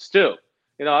nuance too.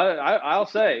 I'll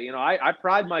say, I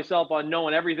pride myself on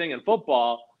knowing everything in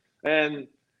football, and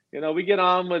we get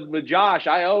on with Josh.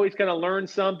 I always kind of learn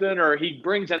something, or he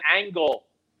brings an angle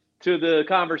to the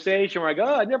conversation where I go,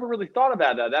 I never really thought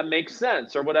about that. That makes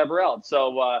sense, or whatever else.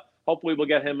 So hopefully we'll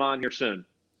get him on here soon.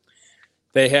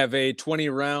 They have a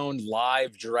 20-round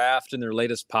live draft in their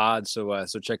latest pod, so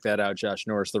check that out, Josh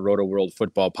Norris, the Roto World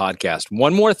Football Podcast.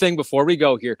 One more thing before we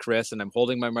go here, Chris, and I'm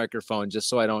holding my microphone just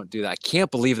so I don't do that. I can't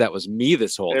believe that was me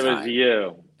this whole time. It was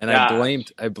you. And I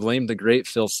blamed the great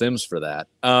Phil Sims for that.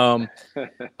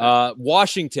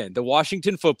 Washington, the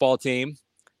Washington football team,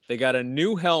 they got a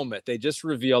new helmet. They just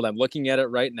revealed. I'm looking at it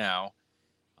right now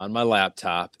on my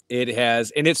laptop. And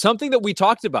it's something that we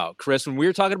talked about, Chris, when we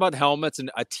were talking about helmets,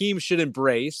 and a team should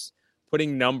embrace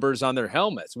putting numbers on their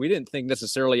helmets. We didn't think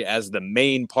necessarily as the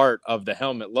main part of the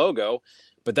helmet logo,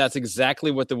 but that's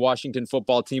exactly what the Washington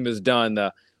football team has done.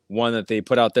 The one that they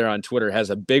put out there on Twitter has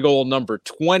a big old number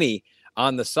 20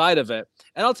 on the side of it.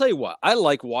 And I'll tell you what, I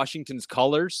like Washington's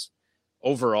colors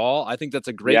overall. I think that's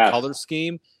a great color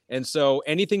scheme. And so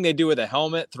anything they do with a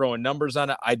helmet, throwing numbers on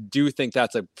it, I do think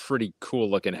that's a pretty cool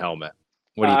looking helmet.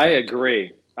 What do you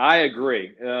think? I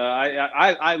agree.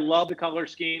 I love the color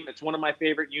scheme. It's one of my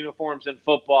favorite uniforms in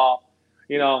football.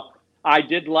 You know, I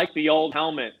did like the old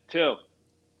helmet too,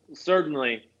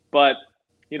 certainly. But,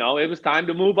 you know, it was time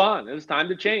to move on. It was time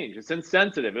to change. It's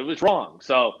insensitive. It was wrong.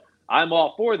 So I'm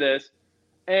all for this.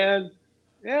 And,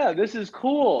 yeah, this is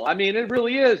cool. I mean, it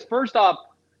really is. First off,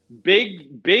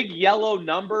 big yellow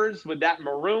numbers with that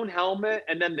maroon helmet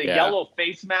and then the yellow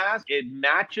face mask. It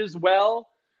matches well.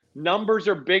 Numbers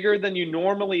are bigger than you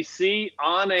normally see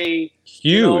on a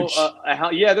huge.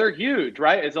 They're huge,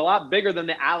 right? It's a lot bigger than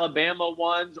the Alabama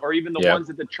ones or even the ones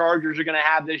that the Chargers are going to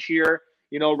have this year,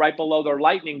 you know, right below their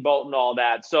lightning bolt and all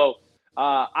that. So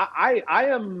I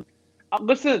am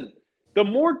listen, the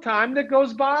more time that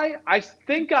goes by, I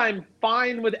think I'm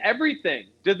fine with everything.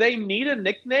 Do they need a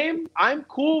nickname? I'm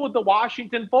cool with the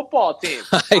Washington football team.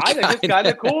 I think it's kind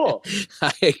of cool.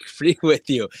 I agree with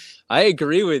you.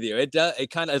 It does.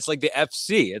 It's like the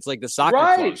FC. It's like the soccer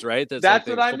clubs, right? That's like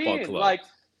what I mean. Club. Like,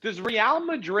 does Real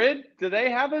Madrid, do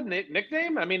they have a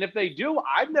nickname? I mean, if they do,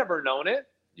 I've never known it.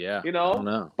 Yeah. You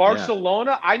know,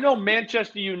 Barcelona. I know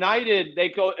Manchester United, they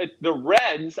go the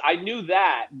Reds. I knew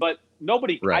that, but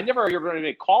nobody, I never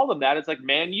even call them that. It's like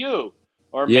Man U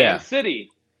or Man City.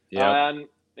 Yeah. And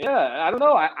I don't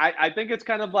know. I think it's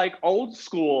kind of like old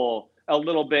school a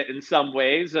little bit in some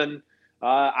ways. And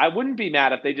I wouldn't be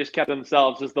mad if they just kept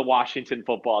themselves as the Washington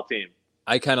football team.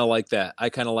 I kind of like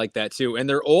that. Too. And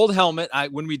their old helmet,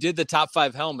 when we did the top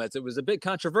 5 helmets, it was a bit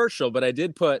controversial, but I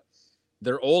did put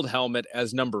their old helmet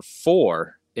as number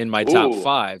 4 in my top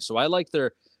 5. So I like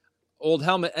their old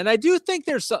helmet. And I do think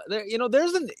there's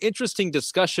an interesting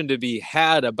discussion to be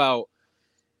had about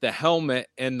the helmet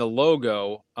and the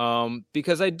logo,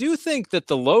 because I do think that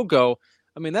the logo,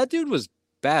 I mean, that dude was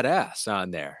badass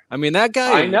on there. I mean, that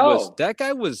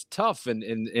guy was tough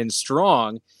and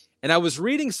strong. And I was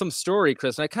reading some story,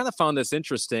 Chris, and I kind of found this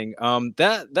interesting.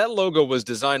 That logo was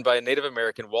designed by a Native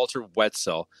American, Walter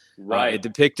Wetzel. Right. It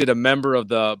depicted a member of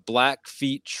the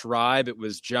Blackfeet tribe. It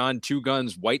was John Two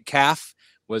Guns Whitecalf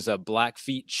was a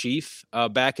Blackfeet chief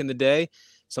back in the day.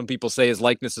 Some people say his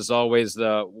likeness is always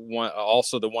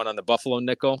also the one on the buffalo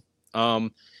nickel.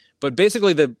 But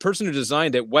basically, the person who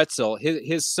designed it, Wetzel,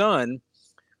 his son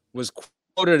was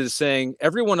quoted as saying,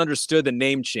 "Everyone understood the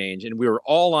name change, and we were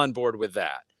all on board with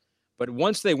that. But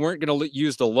once they weren't going to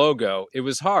use the logo, it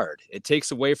was hard. It takes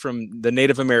away from the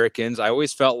Native Americans. I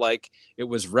always felt like it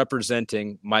was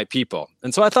representing my people."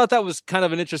 And so I thought that was kind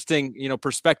of an interesting,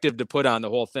 perspective to put on the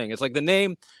whole thing. It's like the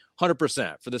name,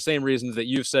 100%, for the same reasons that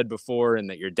you've said before and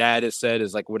that your dad has said,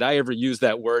 is like, would I ever use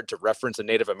that word to reference a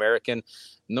Native American?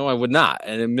 No, I would not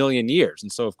in a million years.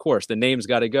 And so, of course, the name's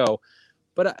got to go.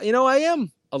 But, I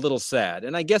am a little sad.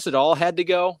 And I guess it all had to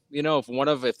go.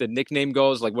 If the nickname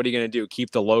goes, like, what are you going to do?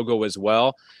 Keep the logo as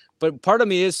well? But part of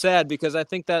me is sad because I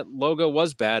think that logo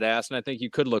was badass. And I think you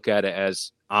could look at it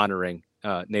as honoring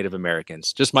Native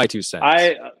Americans. Just my 2 cents.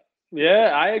 I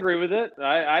agree with it.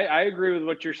 I agree with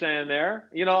what you're saying there.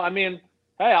 I mean,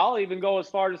 hey, I'll even go as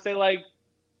far to say, like,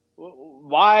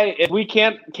 why, if we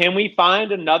can we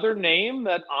find another name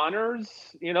that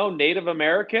honors, Native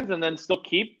Americans and then still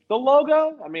keep the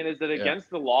logo? I mean, is it against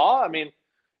the law? I mean,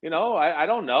 I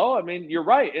don't know. I mean, you're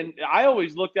right. And I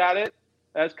always looked at it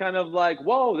as kind of like,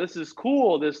 whoa, this is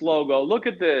cool, this logo. Look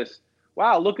at this.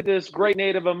 Wow, look at this great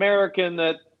Native American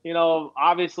that,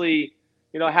 obviously,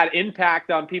 had impact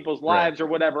on people's lives or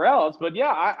whatever else. But yeah,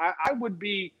 I would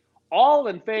be all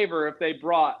in favor if they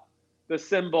brought the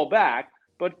symbol back,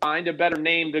 but find a better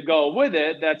name to go with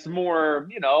it that's more,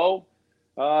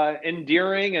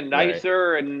 endearing and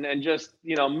nicer and just,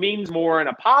 means more in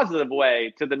a positive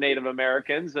way to the Native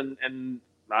Americans. And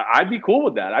I'd be cool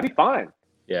with that. I'd be fine.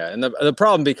 Yeah, and the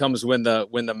problem becomes when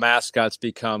the mascots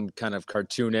become kind of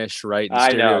cartoonish, right,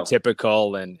 and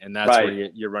stereotypical, and that's where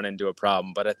you run into a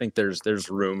problem. But I think there's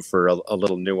room for a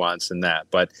little nuance in that.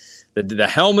 But the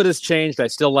helmet has changed. I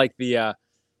still like the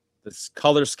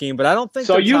color scheme, but I don't think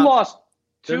so. You lost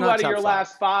 2 out of your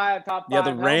last 5 top 5. Yeah,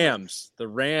 the Rams. The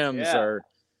Rams are.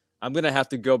 I'm gonna have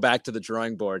to go back to the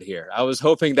drawing board here. I was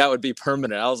hoping that would be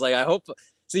permanent. I was like, I hope.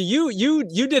 See, you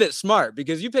did it smart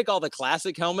because you pick all the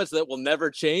classic helmets that will never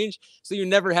change, so you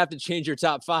never have to change your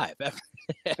top 5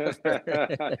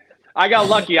 ever. I got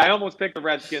lucky. I almost picked the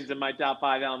Redskins in my top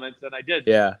 5 helmets, and I did.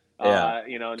 Yeah.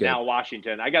 Good. Now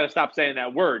Washington. I got to stop saying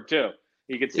that word too.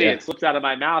 You can see it slips out of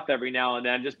my mouth every now and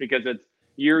then, just because it's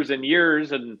years and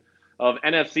years and of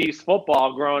NFC East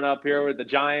football growing up here with the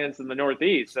Giants in the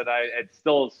Northeast, and it's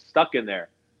still stuck in there.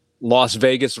 Las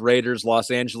Vegas Raiders,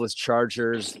 Los Angeles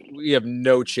Chargers. You have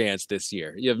no chance this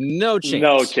year. You have no chance.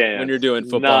 No chance when you're doing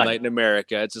football night in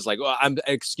America. It's just like, well,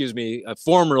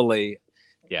 formerly,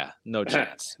 no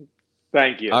chance.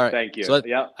 Thank you. All right. Thank you. So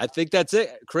yeah. I think that's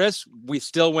it. Chris, we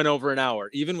still went over an hour,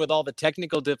 even with all the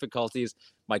technical difficulties,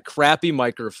 my crappy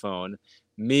microphone,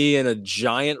 me in a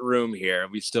giant room here.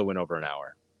 We still went over an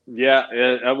hour.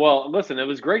 Yeah. Well, listen, it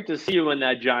was great to see you in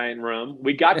that giant room.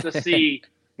 We got to see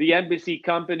the NBC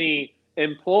company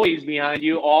employees behind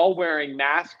you all wearing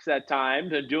masks at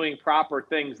times and doing proper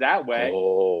things that way.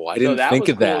 Oh, I didn't think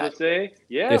of that. Cool to see.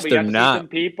 Yeah, if we they're got to not, see some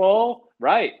people.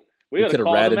 Right. We could have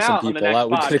ratted some on the people next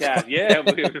out. podcast. Yeah,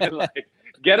 we would have been like,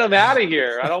 get them out of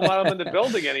here. I don't want them in the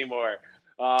building anymore.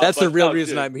 That's the real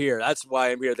reason I'm here. That's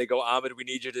why I'm here. They go, Ahmed, we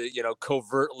need you to,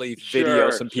 covertly video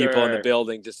some people in the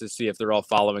building just to see if they're all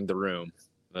following the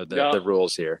the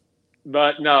rules here.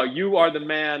 But no, you are the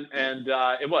man, and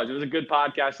it was a good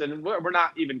podcast, and we're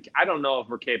not even. I don't know if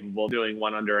we're capable of doing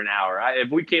one under an hour. If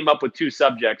we came up with 2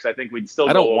 subjects, I think we'd still.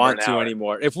 I don't go want over to hour.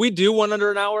 anymore. If we do one under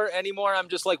an hour anymore, I'm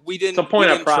just like we didn't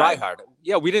try hard.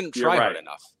 Yeah, we didn't try hard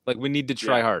enough. Like we need to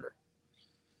try harder.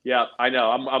 Yeah, I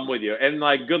know. I'm with you, and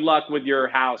like good luck with your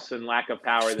house and lack of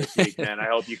power this week, man. I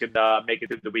hope you can make it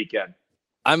through the weekend.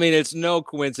 I mean, it's no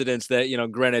coincidence that,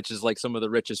 Greenwich is like some of the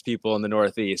richest people in the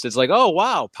Northeast. It's like, oh,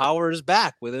 wow, power is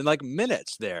back within like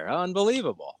minutes there.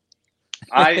 Unbelievable.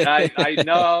 I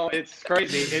know. It's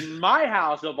crazy. In my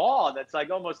house of all, that's like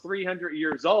almost 300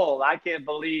 years old, I can't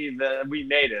believe that we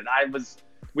made it.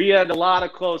 We had a lot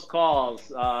of close calls,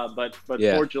 but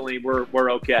fortunately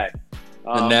we're okay.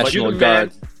 The National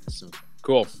Guard.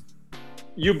 Cool.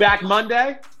 You back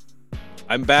Monday?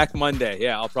 I'm back Monday.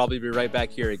 Yeah, I'll probably be right back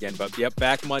here again. But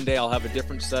back Monday. I'll have a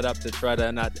different setup to try to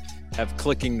not have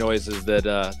clicking noises that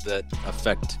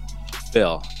affect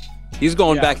Phil. He's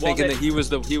going back thinking that he was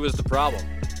the problem.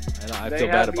 I feel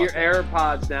bad about your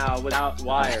AirPods now without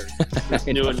wires. This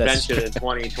new invention in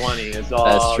 2020 is all.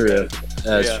 That's true.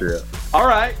 That's true. All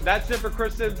right, that's it for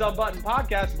Chris Sims Unbuttoned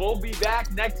Podcast. We'll be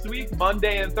back next week,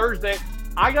 Monday and Thursday.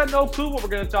 I got no clue what we're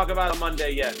going to talk about on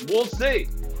Monday yet. We'll see.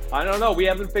 I don't know. We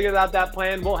haven't figured out that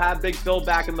plan. We'll have Big Phil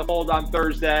back in the fold on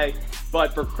Thursday.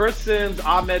 But for Chris Sims,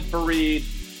 Ahmed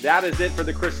Fareed, that is it for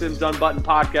the Chris Sims Unbuttoned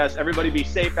Podcast. Everybody be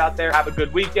safe out there. Have a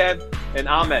good weekend. And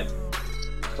Ahmed,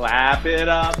 clap it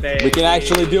up, baby. We can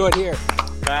actually do it here.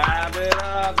 Clap it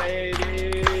up,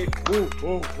 baby. Woo,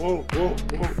 woo, woo, woo,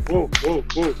 woo, woo,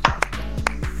 woo.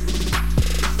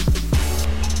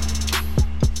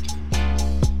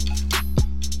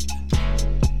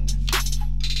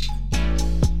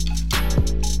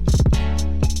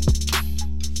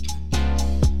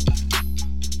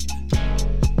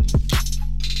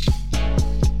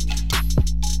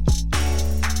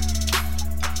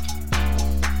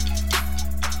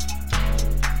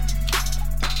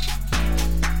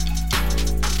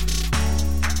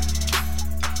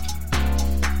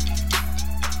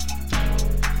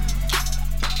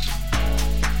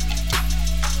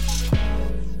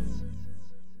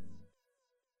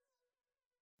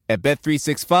 At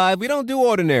Bet365, we don't do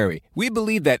ordinary. We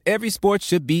believe that every sport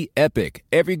should be epic.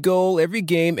 Every goal, every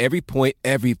game, every point,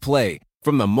 every play.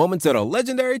 From the moments that are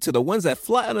legendary to the ones that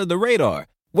fly under the radar.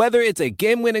 Whether it's a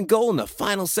game-winning goal in the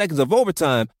final seconds of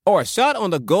overtime or a shot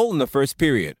on the goal in the first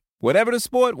period. Whatever the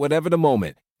sport, whatever the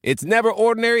moment. It's never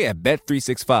ordinary at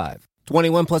Bet365.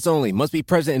 21 plus only. Must be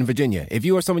present in Virginia. If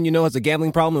you or someone you know has a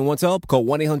gambling problem and wants help, call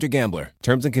 1-800-GAMBLER.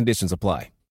 Terms and conditions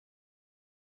apply.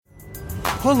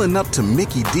 Pulling up to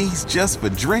Mickey D's just for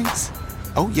drinks?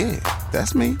 Oh yeah,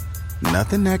 that's me.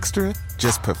 Nothing extra,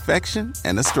 just perfection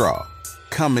and a straw.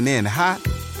 Coming in hot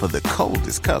for the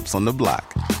coldest cups on the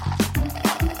block.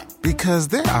 Because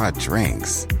there are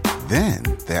drinks. Then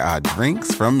there are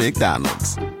drinks from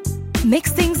McDonald's.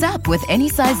 Mix things up with any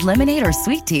size lemonade or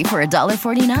sweet tea for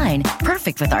 $1.49.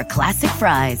 Perfect with our classic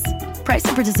fries. Price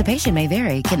and participation may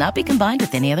vary. Cannot be combined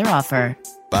with any other offer.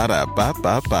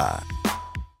 Ba-da-ba-ba-ba.